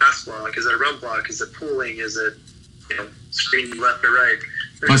a pass block? Is it a run block? Is it pooling? Is it, you know, screening left or right?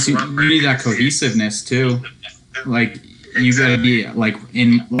 Plus, you need that cohesiveness, too. Like, you got to be like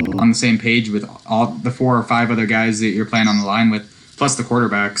on the same page with all the 4 or 5 other guys that you're playing on the line with, plus the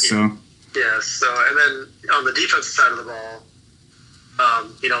quarterback. So yeah. So, and then on the defensive side of the ball,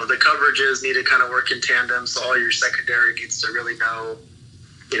 you know, the coverages need to kind of work in tandem. So all your secondary needs to really know,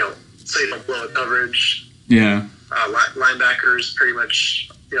 you know, so you don't blow a coverage. Yeah. Linebackers pretty much,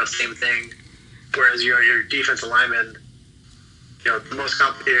 you know, same thing. Whereas your defensive lineman, you know, the most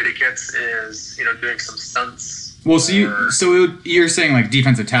complicated it gets is, you know, doing some stunts. Well, you're saying like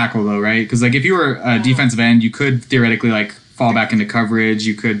defensive tackle though, right? Because like if you were a defensive end, you could theoretically like fall back into coverage.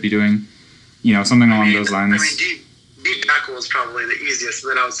 You could be doing, you know, something along those lines. I mean, deep tackle is probably the easiest,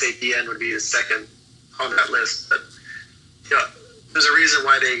 and then I would say DN would be the second on that list. But you know, there's a reason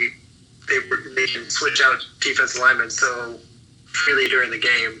why they can switch out defensive linemen so freely during the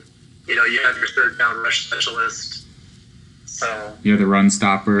game. You know, you have your third down rush specialist. So you're the run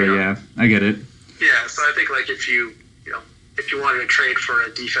stopper. You know, yeah, I get it. Yeah, so I think like if you wanted to trade for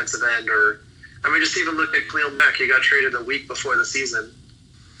a defensive end, or I mean, just even look at Khalil Mack. He got traded a week before the season.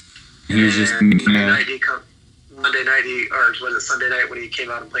 And he was just Monday night, or was it Sunday night when he came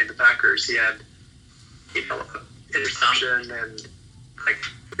out and played the Packers? He had, you know, interception and like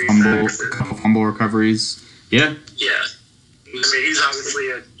a couple fumble recoveries. Yeah. Yeah. I mean, he's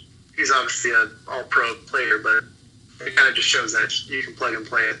obviously an all-pro player, but it kind of just shows that you can plug and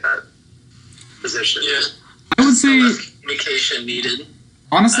play at that position. Yeah. I would say communication needed.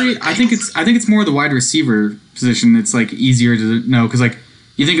 Honestly, I think it's more the wide receiver position that's like easier to know, because like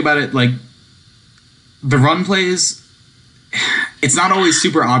you think about it, like the run plays, it's not always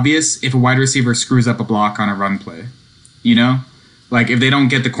super obvious if a wide receiver screws up a block on a run play. You know, like if they don't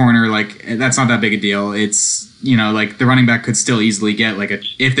get the corner, like that's not that big a deal. It's, you know, like the running back could still easily get like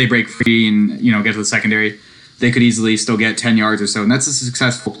if they break free and, you know, get to the secondary, they could easily still get 10 yards or so, and that's a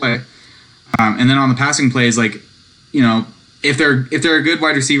successful play. And then on the passing plays, like, you know, if they're a good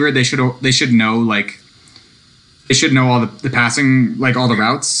wide receiver, they should know all the passing, like all the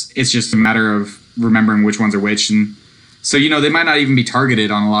routes. It's just a matter of remembering which ones are which, and so, you know, they might not even be targeted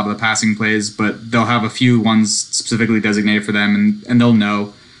on a lot of the passing plays, but they'll have a few ones specifically designated for them, and they'll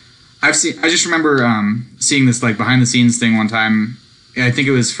know. I just remember seeing this like behind the scenes thing one time. I think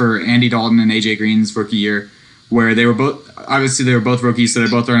it was for Andy Dalton and AJ Green's rookie year, where they were both rookies, so they're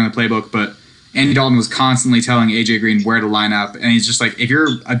both learning the playbook, but Andy Dalton was constantly telling AJ Green where to line up, and he's just like, if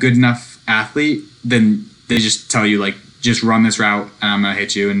you're a good enough athlete, then they just tell you like, just run this route and I'm gonna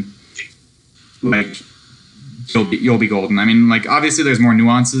hit you, and like you'll be golden. I mean, like obviously there's more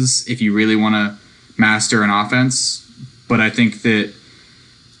nuances if you really want to master an offense, but I think that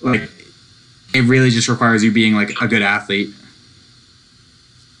like it really just requires you being like a good athlete,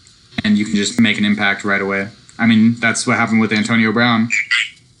 and you can just make an impact right away. I mean, that's what happened with Antonio Brown.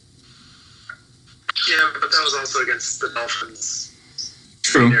 Yeah, but that was also against the Dolphins.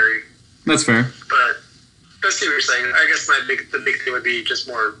 True. Secondary. That's fair. But I see what you're saying. I guess the big thing would be just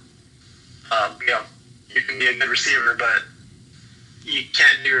more, you can be a good receiver, but you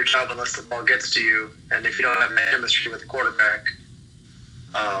can't do your job unless the ball gets to you. And if you don't have that chemistry with the quarterback,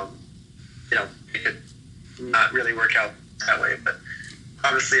 it could not really work out that way. But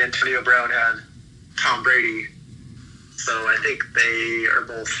obviously, Antonio Brown had Tom Brady, so I think they are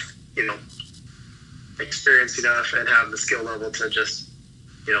both, experienced enough and have the skill level to just,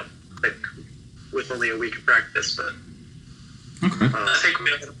 with only a week of practice. But okay. I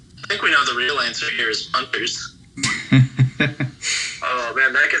think we know the real answer here is punters. Oh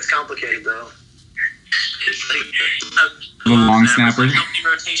man, that gets complicated though. It's like The long snapper. How many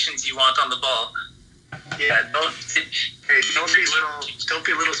rotations you want on the ball? Yeah, don't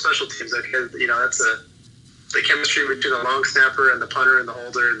be little special teams. Okay, that's the chemistry between the long snapper and the punter and the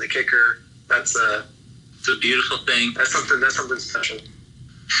holder and the kicker. It's a beautiful thing. That's something special.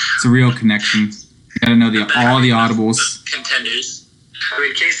 It's a real connection. You gotta know all the audibles. Contenders. I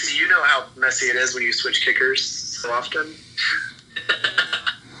mean, Casey, you know how messy it is when you switch kickers so often.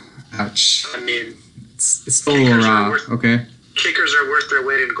 Ouch. I mean, It's still a little raw. Okay. Kickers are worth their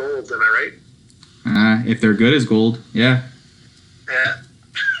weight in gold. Am I right? If they're good as gold, yeah. Yeah.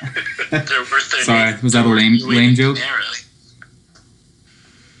 They're worth their Sorry, name. was that a lame joke?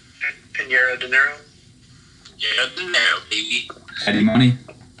 Pinheiro De Niro. Yeah, De Niro, baby. Eddie Money.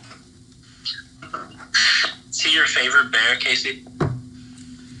 Is he your favorite bear, Casey?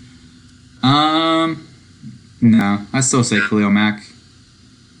 No, I still say Khalil Mack.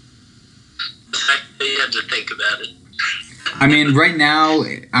 The fact that you had to think about it. I mean, right now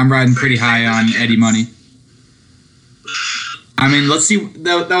I'm riding pretty high on Eddie Money. I mean, let's see.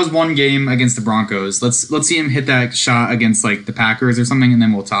 That was one game against the Broncos. Let's see him hit that shot against like the Packers or something, and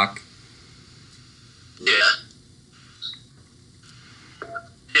then we'll talk. Yeah.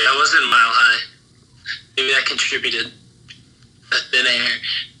 Yeah, it wasn't mile high. Maybe that contributed. That thin air.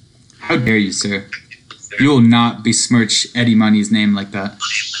 How dare you, sir? You will not besmirch Eddie Money's name like that.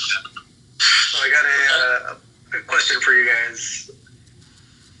 So I got a question for you guys.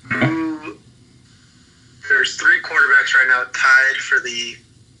 There's 3 quarterbacks right now tied for the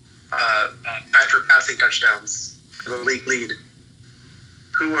tied for passing touchdowns for the league lead.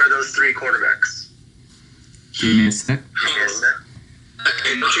 Who are those 3 quarterbacks? Give me a sec.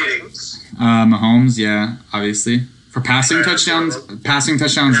 Okay, No cheating. Mahomes, yeah, obviously. For passing touchdowns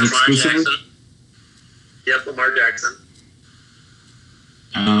exclusively. Jackson. Yep, Lamar Jackson.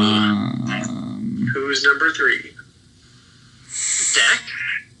 Who's number 3? Dak?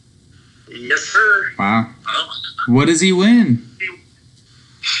 Yes, sir. Wow. Oh. What does he win?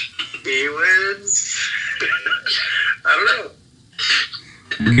 He wins. I don't know.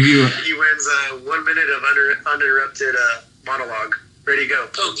 Give you He wins 1 minute of uninterrupted monologue. Ready, go.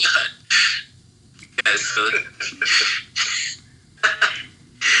 Oh, God. Guys, so...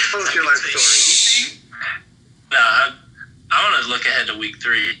 Tell us your life story. No, I want to look ahead to week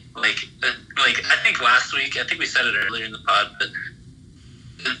 3. Like I think last week, I think we said it earlier in the pod, but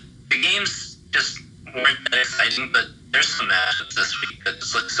the games just weren't that exciting, but there's some matchups this week that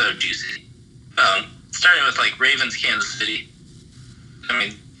just look so juicy. Starting with like Ravens, Kansas City. I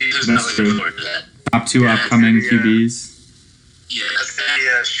mean, who's not That's looking true. forward to that? top 2 upcoming QBs. Yeah, That's going to be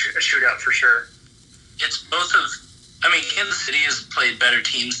a shootout for sure. it's both of. I mean, Kansas City has played better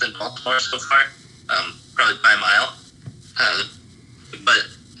teams than Baltimore so far, probably by a mile. But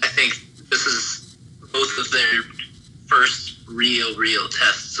I think this is both of their first real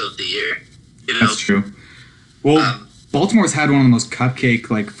tests of the year. That's true. Well, Baltimore's had one of the most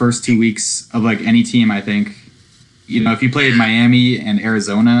cupcake first 2 weeks of any team, I think. If you played Miami and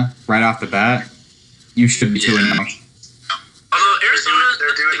Arizona right off the bat, you should be 2-0. Although Arizona,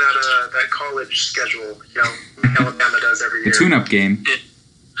 They're doing that college schedule, Alabama does every year. The tune-up game.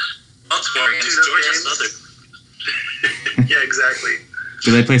 Baltimore against Georgia Southern. Yeah, exactly.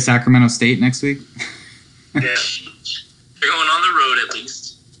 Do they play Sacramento State next week? Yeah. They're going on the road at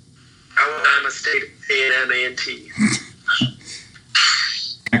least. Alabama State, A&M, A&T.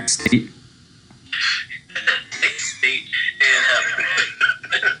 Next State. State and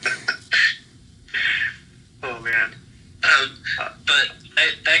Oh, man. but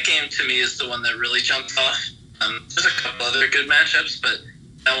that game to me is the one that really jumps off. There's a couple other good matchups, but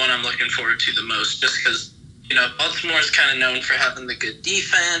that one I'm looking forward to the most, just because Baltimore is kind of known for having the good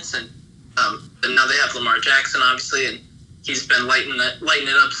defense, and now they have Lamar Jackson, obviously, and he's been lighting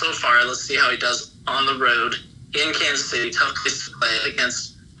it up so far. Let's see how he does on the road in Kansas City. Tough place to play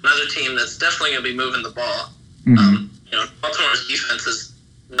against another team that's definitely going to be moving the ball. Mm-hmm. Baltimore's defense is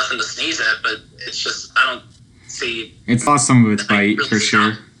nothing to sneeze at, but it's just I don't see. It's lost some of its bite really for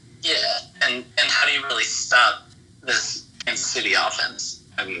sure. Yeah, and how do you really stop this Kansas City offense?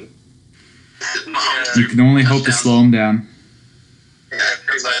 I mean, Mahomes. You can only hope to slow him down. Yeah,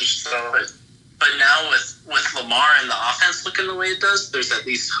 pretty much. So, but now with Lamar and the offense looking the way it does, there's at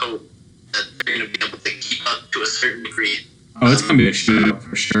least hope that they're going to be able to keep up to a certain degree. Oh, it's going to be a shootout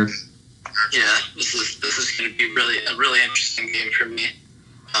for sure. Yeah, this is going to be a really interesting game for me.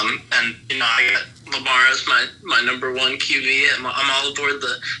 And I got Lamar as my number one QB. I'm all aboard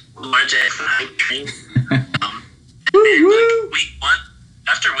the Lamar Jackson hype train. Week one,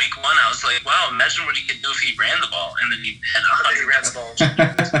 after week one, I was like, wow, imagine what he could do if he ran the ball, and then he had 100 ran the ball.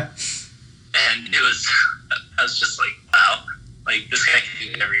 And I was just like, wow, like this guy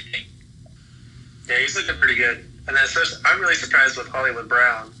can do everything. Yeah, he's looking pretty good. And then especially, I'm really surprised with Hollywood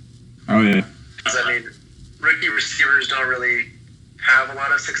Brown. Oh yeah. Because rookie receivers don't really have a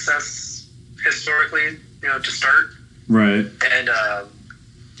lot of success historically, to start. Right. And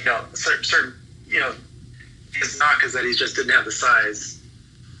certain, his knock is that he just didn't have the size.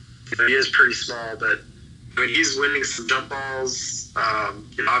 He is pretty small, but he's winning some jump balls.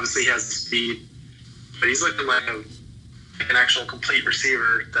 Obviously he has the speed, but he's looking like an actual complete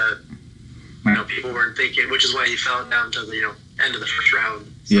receiver that people weren't thinking, which is why he fell down to the end of the first round.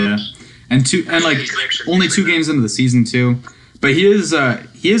 So, yeah, and only 2 games into the season too. But he is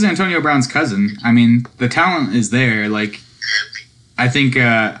Antonio Brown's cousin. I mean, the talent is there. Like, I think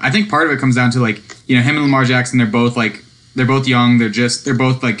part of it comes down to him and Lamar Jackson. They're both young. They're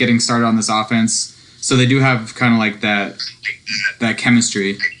both getting started on this offense. So they do have kind of like that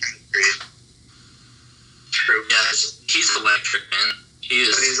chemistry. True. Yeah, he's electric, man. He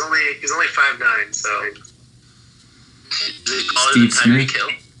is. But he's only 5'9", so. Is he taller than Tyreek Hill?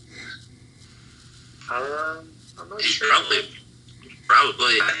 I'm not He's sure.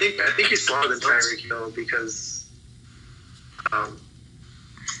 Probably. I think he's smaller than Tyreek Hill because,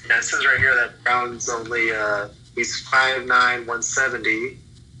 it says right here that Brown's only he's 5'9", 170,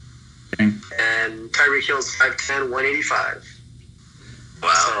 and Tyreek Hill's 5'10", 185.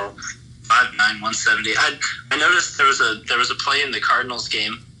 Wow. So, 5'9", 170. I noticed there was a play in the Cardinals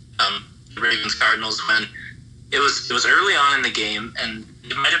game, the Ravens Cardinals, when it was early on in the game, and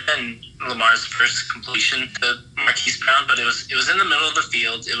it might have been Lamar's first completion to Marquise Brown, but it was in the middle of the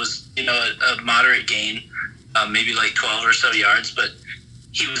field. It was a moderate gain, maybe 12 or so yards, but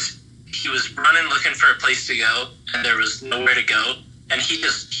he was running looking for a place to go, and there was nowhere to go, and he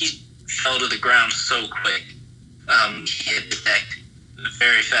fell to the ground so quick. He hit the deck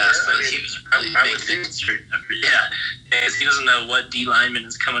very fast. Yeah, he was probably yeah, because he doesn't know what D lineman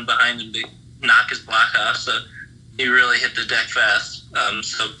is coming behind him to knock his block off, so he really hit the deck fast.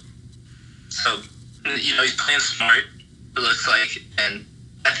 So he's playing smart, it looks like, and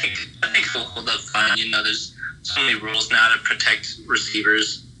I think he'll hold up fine. There's so many rules now to protect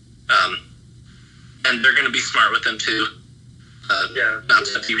receivers, and they're going to be smart with them too. Not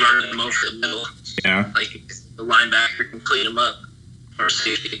to be running them over the middle. Yeah. Like the linebacker can clean them up, or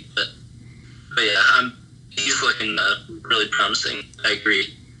safety. But yeah, he's looking really promising. I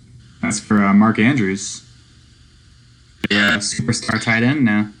agree. That's for Mark Andrews. Yeah. Superstar tight end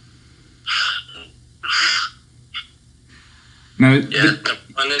now. No. Yeah,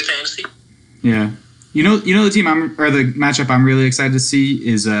 on in fantasy. Yeah. The team the matchup I'm really excited to see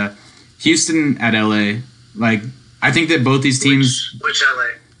is Houston at LA. I think that both these teams. Which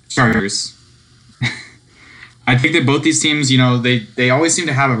LA? Chargers. I think that both these teams, they always seem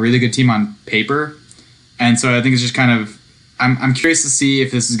to have a really good team on paper, and so I think it's just kind of. I'm curious to see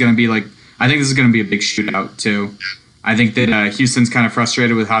if this is going to be I think this is going to be a big shootout too. I think that Houston's kind of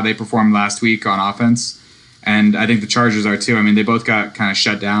frustrated with how they performed last week on offense, and I think the Chargers are too. I mean, they both got kind of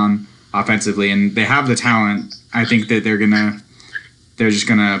shut down offensively, and they have the talent. I think that they're just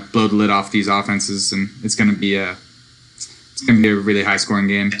gonna blow the lid off these offenses, and it's gonna be a really high scoring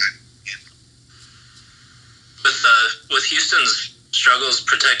game. With Houston's struggles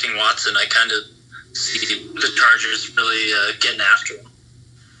protecting Watson, I kind of see the Chargers really getting after him.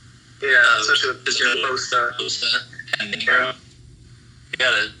 Yeah, especially with Bosa. And they got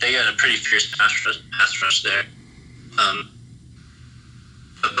a pretty fierce pass rush there.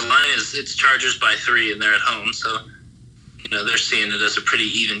 But the line it's Chargers by 3, and they're at home, so they're seeing it as a pretty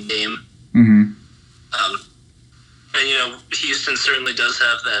even game. Mm-hmm. And Houston certainly does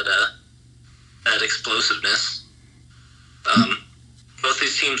have that explosiveness. Both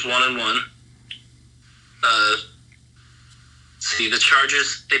these teams 1-1. see, the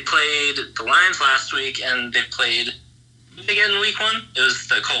Chargers, they played the Lions last week, and they played, did they get in week 1? It was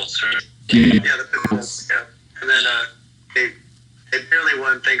the Colts, right? Yeah, the Colts, yeah. And then they barely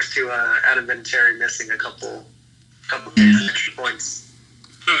won thanks to Adam Vinatieri missing a couple extra points.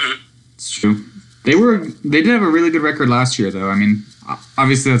 Mm-hmm. It's true. They did have a really good record last year, though. I mean,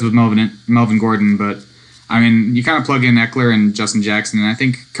 obviously that's with Melvin Gordon, but I mean, you kind of plug in Eckler and Justin Jackson, and I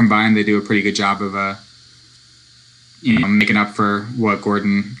think combined they do a pretty good job of making up for what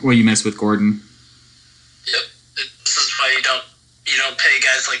you missed with Gordon. Yep. This is why you don't pay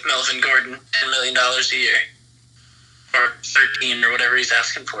guys like Melvin Gordon $10 million a year. Or 13 or whatever he's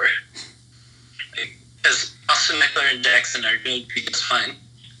asking for. Because Austin Eckler and Jackson are going to be just fine.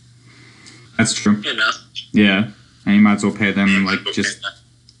 That's true. You know? Yeah. And you might as well pay them just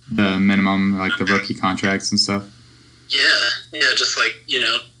the minimum, like the rookie contracts and stuff. Yeah, just a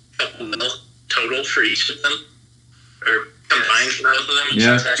couple mil total for each of them. Or combined for both of them.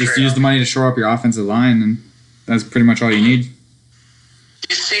 Yeah, just use the money to shore up your offensive line, and that's pretty much all you need. Do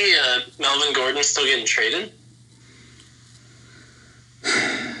you see Melvin Gordon still getting traded?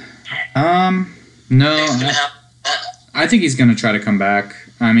 No. I think he's going to try to come back.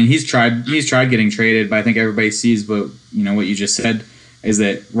 I mean, he's tried getting traded, but I think everybody sees what you just said is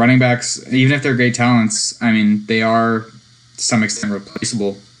that running backs, even if they're great talents, I mean, they are to some extent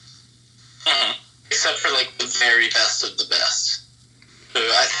replaceable. Except for the very best of the best. So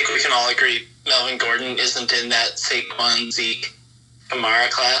I think we can all agree Melvin Gordon isn't in that Saquon, Zeke, Kamara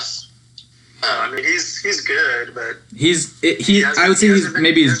class. I mean, he's good, but I would say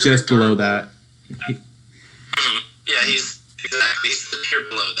he's just below that. Yeah, he's the tier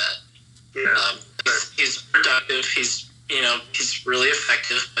below that. Yeah, he's productive. He's really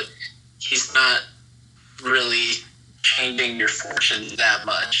effective, but he's not really changing your fortune that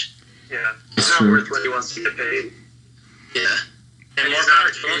much. Yeah, he's not worth what he wants to get paid. Yeah, and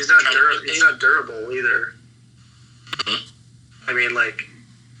he's not durable either. Mm-hmm. I mean,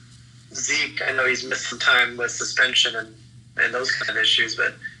 Zeke, I know he's missed some time with suspension and those kind of issues,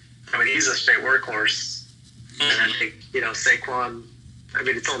 but I mean, he's a straight workhorse. Mm-hmm. And I think, Saquon, I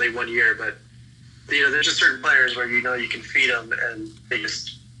mean, it's only 1 year, but, there's just certain players where you can feed them and they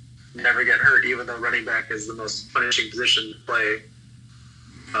just never get hurt, even though running back is the most punishing position to play.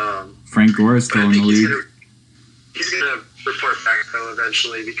 Frank Gore is still in the league. He's going to report back, though,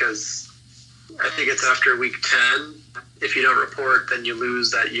 eventually, because I think it's after week 10. If you don't report, then you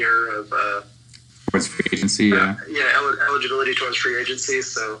lose that year of towards free agency. Yeah, eligibility towards free agency.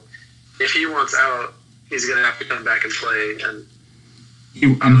 So if he wants out, he's going to have to come back and play, and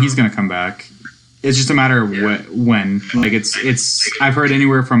he's going to come back. It's just a matter of when. It's I've heard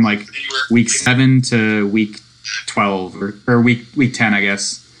anywhere from week 7 to week 12 or week 10, I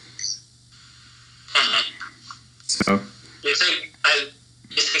guess. So you think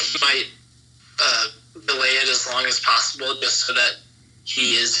he might delay it as long as possible, just so that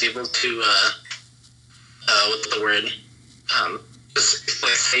he is able to what's the word? Just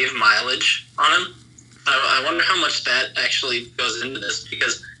save mileage on him. I wonder how much that actually goes into this,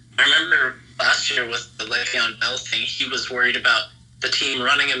 because I remember last year with the Le'Veon Bell thing, he was worried about the team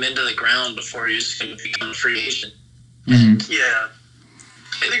running him into the ground before he was going to become a free agent. Mm-hmm. Yeah.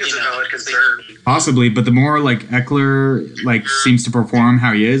 I think it's a valid concern. Possibly, but the more Eckler seems to perform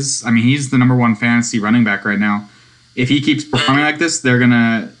how he is, I mean, he's the number 1 fantasy running back right now. If he keeps performing like this, they're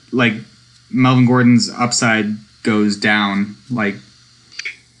gonna Melvin Gordon's upside goes down. I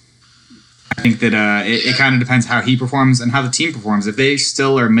think that it kind of depends how he performs and how the team performs. If they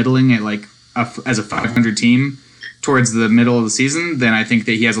still are middling at as a 500 team towards the middle of the season, then I think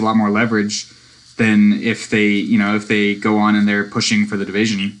that he has a lot more leverage than if they go on and they're pushing for the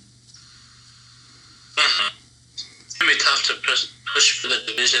division. It's gonna be tough to push for the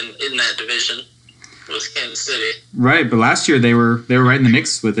division in that division with Kansas City. Right, but last year they were right in the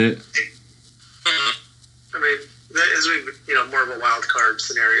mix with it. I mean, that is more of a wild card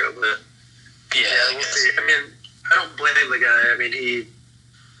scenario, but we'll see. I mean, I don't blame the guy. I mean,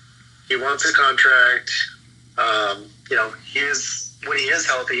 he wants a contract. When he is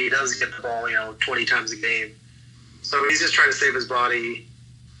healthy, he does get the ball, 20 times a game. So he's just trying to save his body.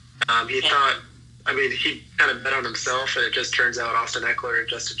 He kind of bet on himself, and it just turns out Austin Eckler and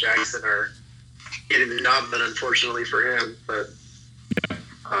Justin Jackson are getting the job done, unfortunately for him. But,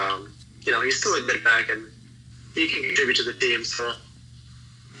 he's still a good back, and he can contribute to the team. So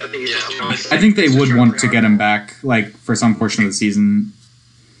I think I think they would want to get him back, for some portion of the season.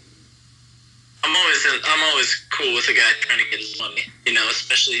 I'm always cool with a guy trying to get his money,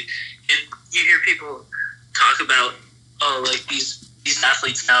 especially if you hear people talk about these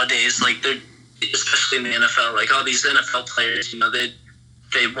athletes nowadays, especially in the NFL, like all these NFL players, they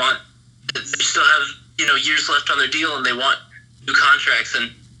still have, years left on their deal and they want new contracts.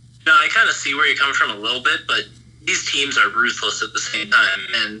 And, I kind of see where you're coming from a little bit, but these teams are ruthless at the same time,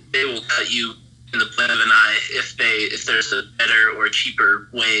 and they will cut you in the blink of an eye if there's a better or cheaper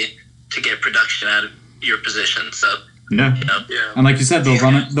way to get production out of your position. So, yeah. And like you said,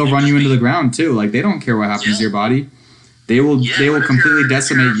 they'll run you into the ground too. Like they don't care what happens to your body. They will completely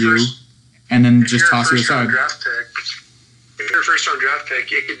decimate you and then just toss you aside. If you're a first-round draft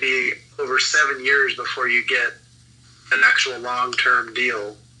pick, it could be over 7 years before you get an actual long-term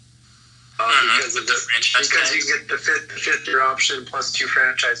deal. Because you get the fifth-year option plus 2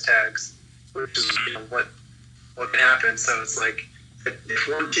 franchise tags, which is what can happen. So it's like if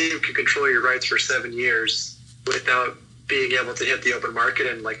one team can control your rights for 7 years without being able to hit the open market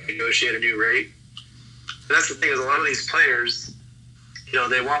and like negotiate a new rate. And that's the thing is a lot of these players,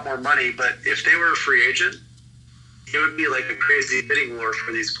 they want more money, but if they were a free agent, it would be like a crazy bidding war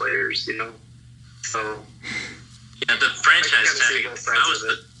for these players, So yeah, the franchise tag.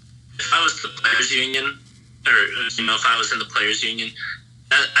 If I was the players union, or if I was in the players union,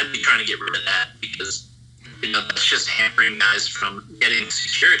 I'd be trying to get rid of that because that's just hampering guys from getting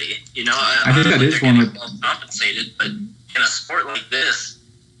security. I think that is one of compensated, but in a sport like this,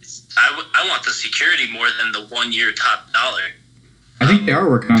 I want the security more than the 1 year top dollar. I think they are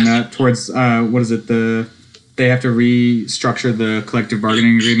working on that towards what is it? They have to restructure the collective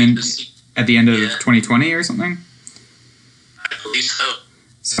bargaining agreement at the end of 2020 or something. I believe so.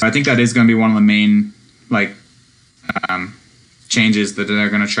 So I think that is going to be one of the main changes that they're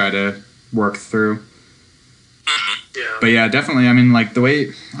going to try to work through. Yeah. But yeah, definitely.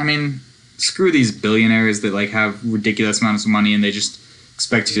 Screw these billionaires that have ridiculous amounts of money and they just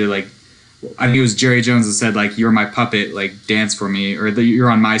expect you to I think it was Jerry Jones that said you're my puppet, dance for me, or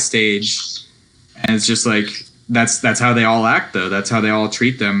you're on my stage, and it's just that's how they all act though. That's how they all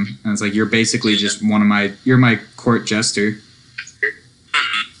treat them, and it's you're basically just you're my court jester.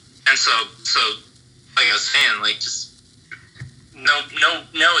 And so like I was saying, just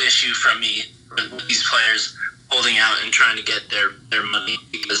no issue from me with these players holding out and trying to get their money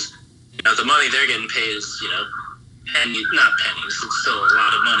because the money they're getting paid is not pennies. It's still a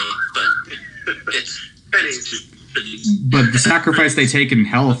lot of money, but it's pennies. But the sacrifice they take in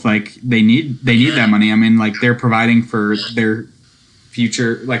health, they need that money. They're providing for their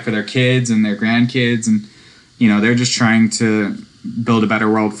future, for their kids and their grandkids, and they're just trying to build a better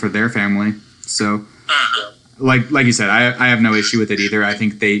world for their family. So, like you said, I have no issue with it either. I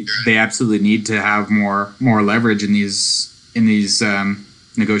think they absolutely need to have more leverage in these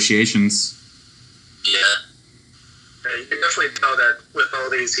negotiations. Yeah. You can definitely tell that with all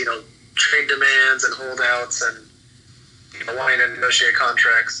these, trade demands and holdouts and wanting to negotiate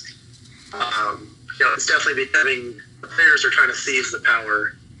contracts. It's definitely becoming the players are trying to seize the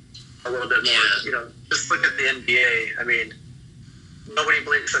power a little bit more. Just look at the NBA. Nobody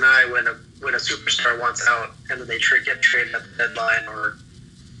blinks an eye when a superstar wants out and then they get traded at the deadline, or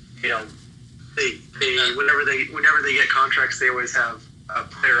they whenever they get contracts, they always have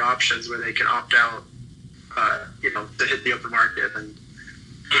player options where they can opt out. To hit the open market, and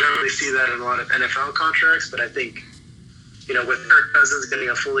you don't really see that in a lot of NFL contracts. But I think, with Kirk Cousins getting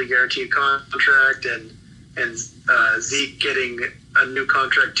a fully guaranteed contract and Zeke getting a new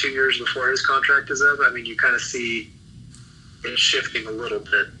contract 2 years before his contract is up, you kind of see it shifting a little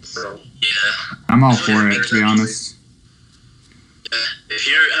bit. So yeah, I'm all for it, to be honest. Yeah. If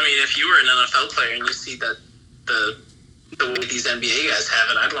you were an NFL player and you see that the way these NBA guys have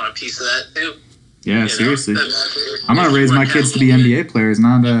it, I'd want a piece of that too. Yeah, seriously. I'm going to raise my kids to be NBA players,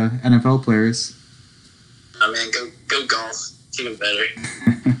 not NFL players. Oh, man, go golf. It's even better.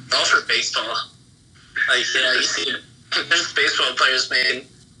 Golf or baseball. You see, there's baseball players making,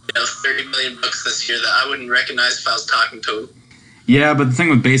 $30 million this year that I wouldn't recognize if I was talking to them. Yeah, but the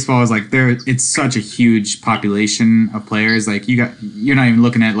thing with baseball is, it's such a huge population of players. You're not even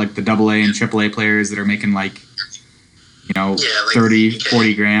looking at, the AA and AAA players that are making, 30,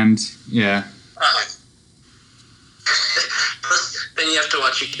 40 grand. Yeah. Then you have to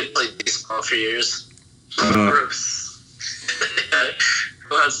watch your kid play baseball for years.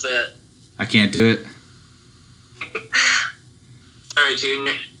 What's that? I can't do it. All right,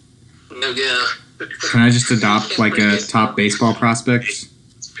 Junior. No go. Can I just adopt a top baseball prospect?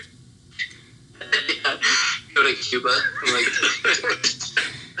 Yeah. Go to Cuba.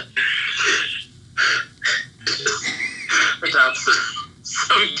 Adopt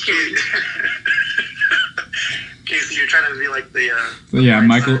some kid. Okay, so you're trying to be like the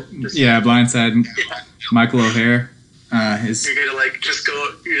Michael. Blindside. Yeah. Michael O'Hare. His You're gonna like just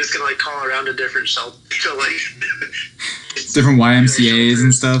go. You're just gonna like call around to different shelters to like different YMCA's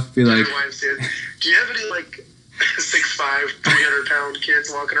and stuff. Be like, YMCA's. Do you have any like 6'5", 300-pound kids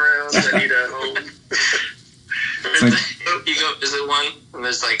walking around that need a home? like, You go visit one, and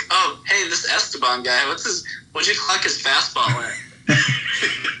there's like, oh, hey, this Esteban guy, what'd you clock his fastball at?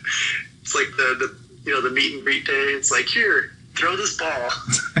 It's like the meet and greet day. It's like, here, throw this ball.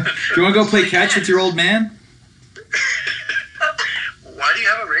 do you want to go play catch with your old man? Why do you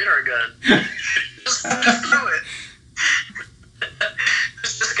have a radar gun? just throw it.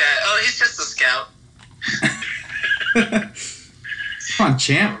 Who's this guy? Oh, he's just a scout. Come on,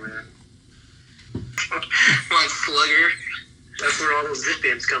 champ. Oh, man. Come on, slugger. That's where all those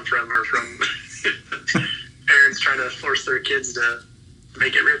nicknames come from, or from parents trying to force their kids to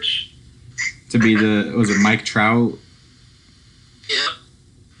make it rich. To be was it Mike Trout? Yeah,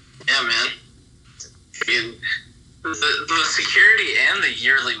 man. I mean, the security and the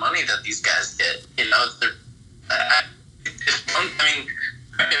yearly money that these guys get, they're, I mean,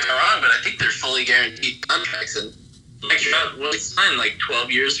 don't get me wrong, but I think they're fully guaranteed contracts. And Mike Trout, he signed like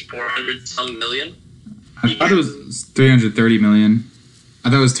 12 years, 400 some million. I thought it was 330 million.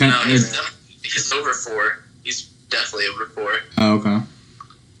 I thought it was 10. No, he's over 4. He's definitely over 4. Oh, okay.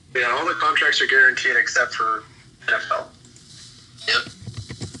 Yeah, all the contracts are guaranteed except for NFL. Yep.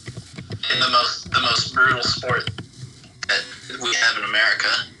 In the most brutal sport that we have in America,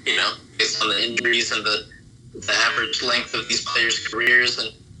 based on the injuries and the average length of these players' careers.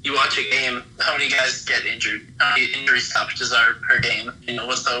 And you watch a game, how many guys get injured? How many injury stoppages are per game?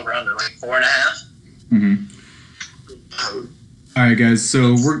 What's the over-under? Like 4.5? Mm-hmm. All right, guys.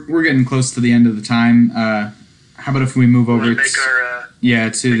 So we're getting close to the end of the time. How about if we move over to the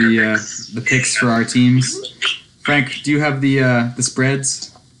picks for our teams? Frank, do you have the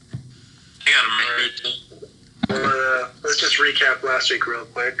spreads? I got them right here. Let's just recap last week real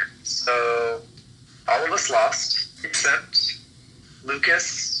quick. So all of us lost except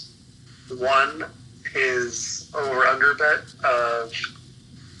Lucas won his over-under bet of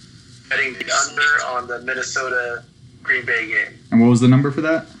betting the under on the Minnesota Green Bay game. And what was the number for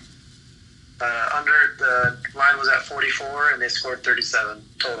that? Under the line was at 44, and they scored 37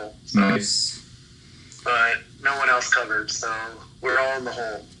 total. So, nice. But no one else covered, so we're all in the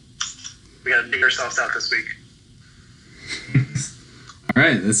hole. We got to dig ourselves out this week. All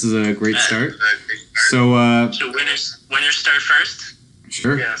right, this is a great start. So winners start first?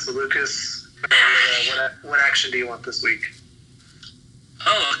 Sure. Yeah, so Lucas, what action do you want this week?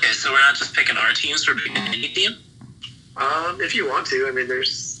 Oh, okay, so we're not just picking our teams, we're picking any team? If you want to. I mean,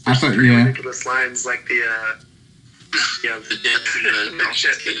 there's ridiculous lines like the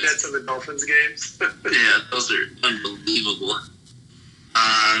Jets and the Dolphins games. Yeah, those are unbelievable.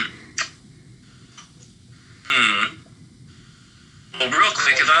 Well, real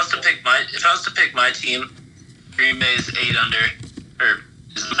quick, if I was to pick my team, Green Bay is 8 under, or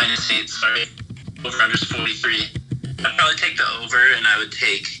is -8. Sorry, over under is 43. I'd probably take the over, and I would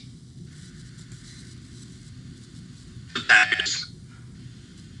take the Packers.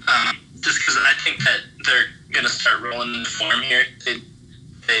 Just because I think that they're going to start rolling in form here.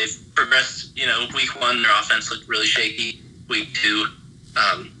 They've progressed. Week 1, their offense looked really shaky. Week 2,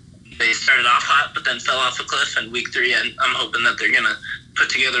 they started off hot, but then fell off a cliff. And week 3, and I'm hoping that they're going to put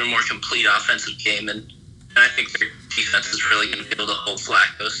together a more complete offensive game. And I think their defense is really going to be able to hold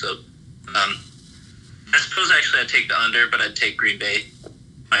Flacco. So I suppose actually I'd take the under, but I'd take Green Bay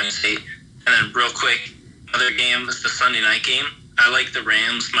 -8. And then real quick, other game is the Sunday night game. I like the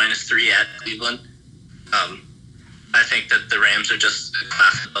Rams -3 at Cleveland. I think that the Rams are just a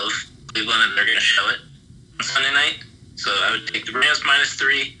class above Cleveland, and they're going to show it on Sunday night. So I would take the Rams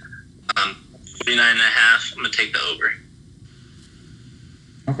 -3, 49.5. I'm going to take the over.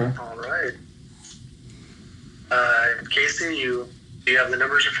 Okay. All right. Casey, do you have the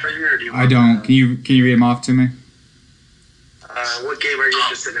numbers in front of you, or do you? I don't. Can you read them off to me? What game are you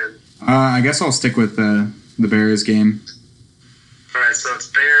interested in? I guess I'll stick with the Bears game. All right, so it's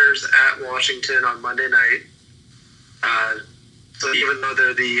Bears at Washington on Monday night. So even though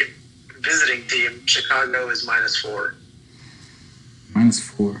they're the visiting team, Chicago is -4.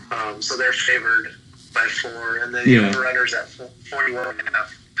 -4. So they're favored by 4, and then the over-runner's at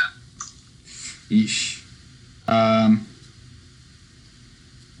 41.5. Yeesh.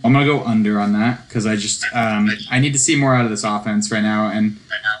 I'm gonna go under on that because I just I need to see more out of this offense right now. And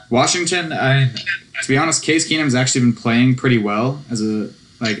Washington, to be honest, Case Keenum's actually been playing pretty well as a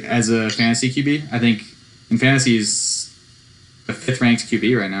fantasy QB. I think in fantasy he's the 5th ranked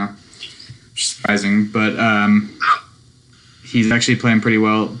QB right now, which is surprising. But he's actually playing pretty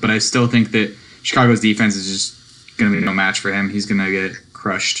well. But I still think that Chicago's defense is just going to be no match for him. He's going to get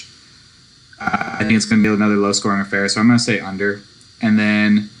crushed. I think it's going to be another low-scoring affair, so I'm going to say under. And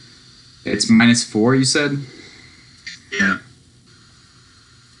then it's -4, you said? Yeah.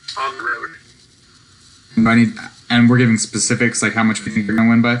 On the road. And we're giving specifics, like how much we think they're going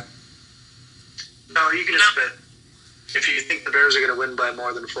to win by? No, you can just bet. If you think the Bears are going to win by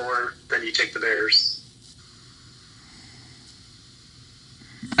more than 4, then you take the Bears.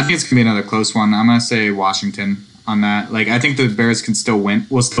 I think it's going to be another close one. I'm going to say Washington on that. Like, I think the Bears can still win.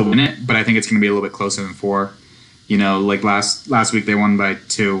 Will still win it, but I think it's going to be a little bit closer than 4. You know, like last week they won by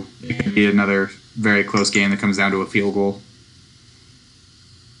 2. It could be another very close game that comes down to a field goal.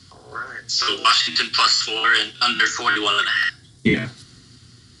 All right. So Washington +4 and under 41.5. Yeah.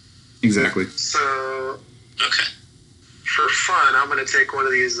 Exactly. So, Okay. for fun, I'm going to take one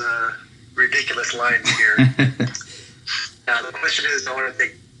of these ridiculous lines here. Now, the question is, I want to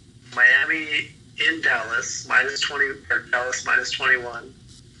take Miami in Dallas, -20, or Dallas -21,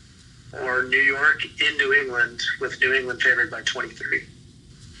 or New York in New England, with New England favored by 23.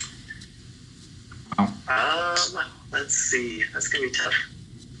 Wow. Let's see. That's going to be tough.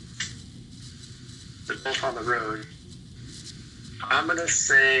 They're both on the road. I'm going to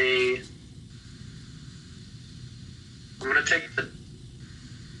say... I'm going to take the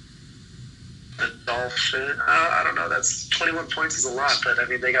Dolphin. I don't know. That's 21 points is a lot, but I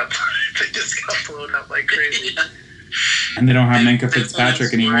mean, they just got blown up like crazy. Yeah. And they don't have Minka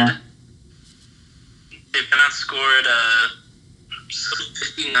Fitzpatrick anymore. They've been outscored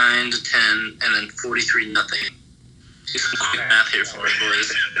 59-10 and then 43-0. Do some quick math here for me,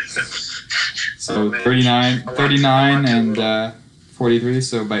 boys. So 39 and 43,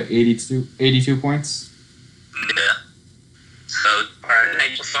 so by 82 points. Yeah. So, All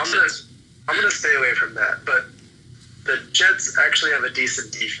right. So I'm gonna stay away from that, but the Jets actually have a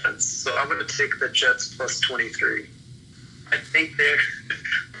decent defense, so I'm gonna take the Jets +23. I think they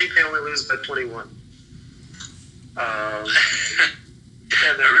only lose by 21.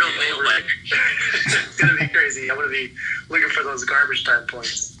 And they're real nail-biter. It's gonna be crazy. I'm gonna be looking for those garbage time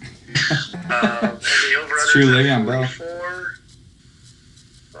points. And the over-under is at 44.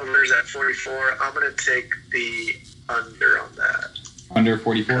 Over-under's at 44. I'm gonna take the under on that. Under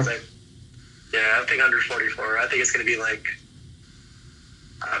 44? I think under 44. I think it's going to be like,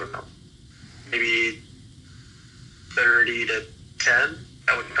 I don't know, maybe 30-10.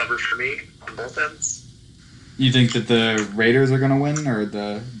 That would cover for me on both ends. You think that the Raiders are going to win or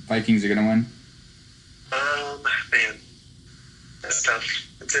the Vikings are going to win? Man, that's tough.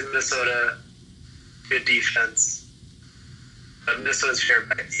 It's in Minnesota. Good defense. But Minnesota's favored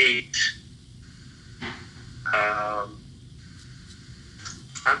by 8.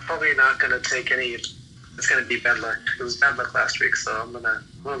 I'm probably not going to take any. It's going to be bad luck. It was bad luck last week, so I'm gonna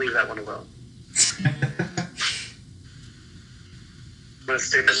leave that one alone. I'm going to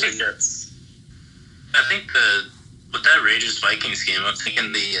stay with the Jets. I think with that Raiders-Vikings game, I'm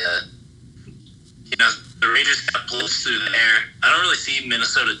thinking the Raiders got blows through the air. I don't really see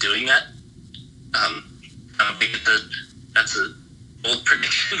Minnesota doing that. I don't think that's a bold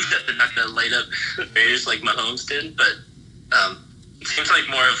prediction that they're not going to light up Raiders like Mahomes did, but it seems like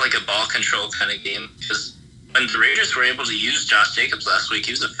more of like a ball control kind of game, because when the Raiders were able to use Josh Jacobs last week,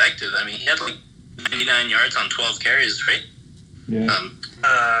 he was effective. I mean, he had like 99 yards on 12 carries, right? Yeah.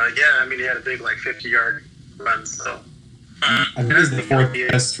 I mean, he had a big 50-yard run, so. I think he's the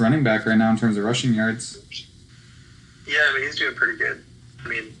 4th best running back right now in terms of rushing yards. Yeah, I mean, he's doing pretty good. I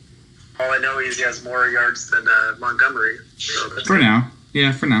mean, all I know is he has more yards than Montgomery. So that's for good. now.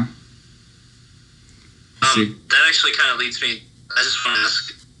 Yeah, for now. See. That actually kind of leads me. I just want to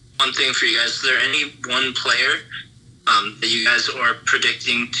ask one thing for you guys. Is there any one player that you guys are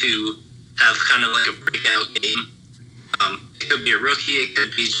predicting to have kind of like a breakout game? It could be a rookie. It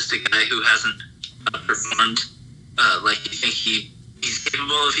could be just a guy who hasn't performed like you think he's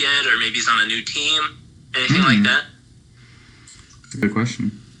capable of yet, or maybe he's on a new team. Anything like that? Good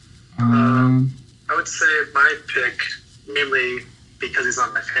question. I would say my pick, mainly because he's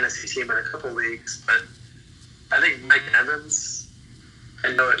on my fantasy team in a couple leagues, but I think Mike Evans.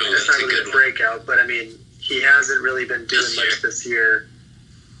 I know it's not really a breakout, but I mean, he hasn't really been doing much this year.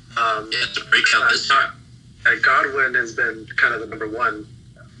 It's a breakout this year. Godwin has been kind of the number one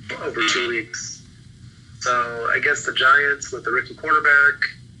over 2 weeks. So I guess the Giants with the rookie quarterback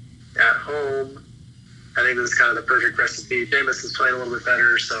at home, I think this is kind of the perfect recipe. Jameis is playing a little bit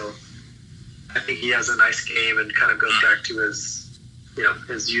better, so I think he has a nice game and kind of goes back to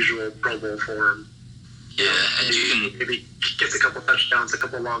his usual Pro Bowl form. Yeah, and you can maybe gets a couple touchdowns, a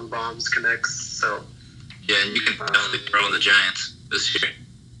couple long bombs, connects. So yeah, and you can definitely throw in the Giants this year.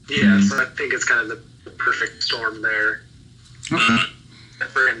 Yeah, so I think it's kind of the perfect storm there. Okay.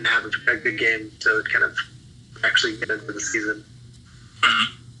 For him to have a good game to kind of actually get into the season.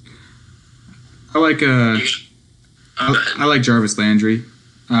 I like Jarvis Landry.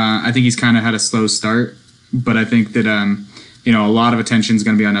 I think he's kind of had a slow start, but I think that a lot of attention is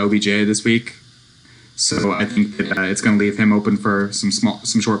going to be on OBJ this week. So I think that it's going to leave him open for some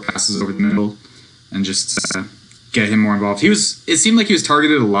short passes over the middle, and just get him more involved. It seemed like he was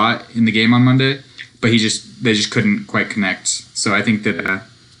targeted a lot in the game on Monday, but they just couldn't quite connect. So I think that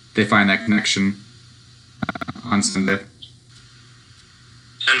they find that connection on Sunday.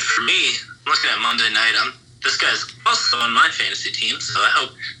 And for me, looking at Monday night, this guy's also on my fantasy team, so I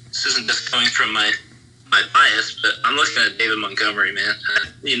hope this isn't just coming from my bias, but I'm looking at David Montgomery, man.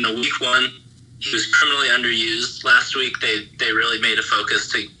 Week 1, he was criminally underused. Last week, they really made a focus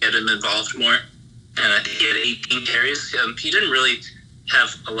to get him involved more, and I think he had 18 carries. He didn't really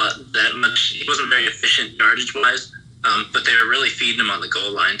have that much. He wasn't very efficient yardage-wise, but they were really feeding him on the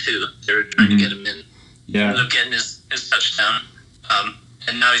goal line, too. They were trying to get him in. Yeah. Ended up getting his touchdown.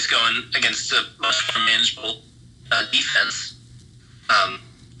 And now he's going against a much more manageable defense. And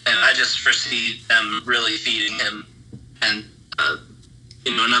I just foresee them really feeding him. And,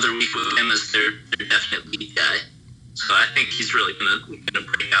 another week with him as their definite lead guy. So I think he's really going to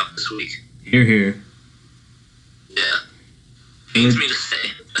break out this week. Hear, hear. Yeah. Pains me to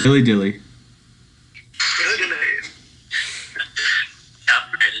say. Dilly dilly.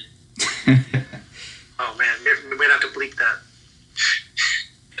 Copyrighted. Oh, man. We might have to bleep that.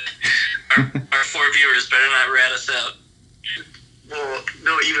 Our 4 viewers better not rat us out. Well,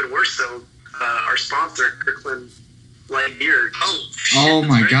 no, even worse so. Our sponsor, Kirkland Light Beer. Oh, shit, Oh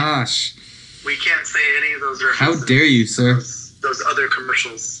my right. gosh. We can't say any of those How references. dare you, sir? Those other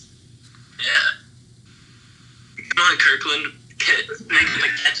commercials. Yeah. Come on, Kirkland. Make them a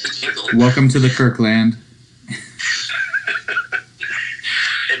catch and jingle. Welcome to the Kirkland.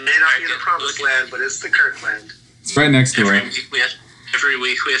 It may not be the promised land, but it's the Kirkland. It's right next door. Every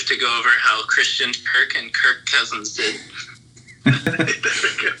week we have to go over how Christian Kirk and Kirk Cousins did.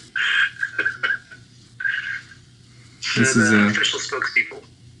 This They're is the official spokespeople.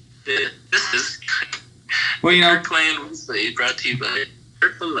 This is Well, Kirkland Weasley, brought to you by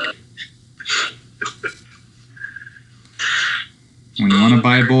Kirkland. when you want to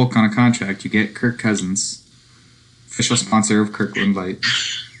buy bulk on a contract, you get Kirk Cousins, official sponsor of Kirkland Light.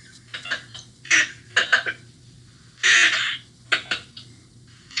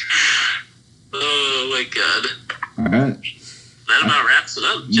 Oh my god. All right. That about wraps it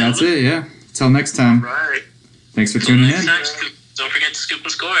up, gentlemen. That's it, yeah. Till next time. Right. Thanks for Till tuning next in. time, don't forget to scoop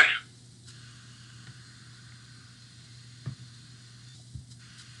and score.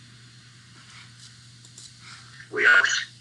 We are.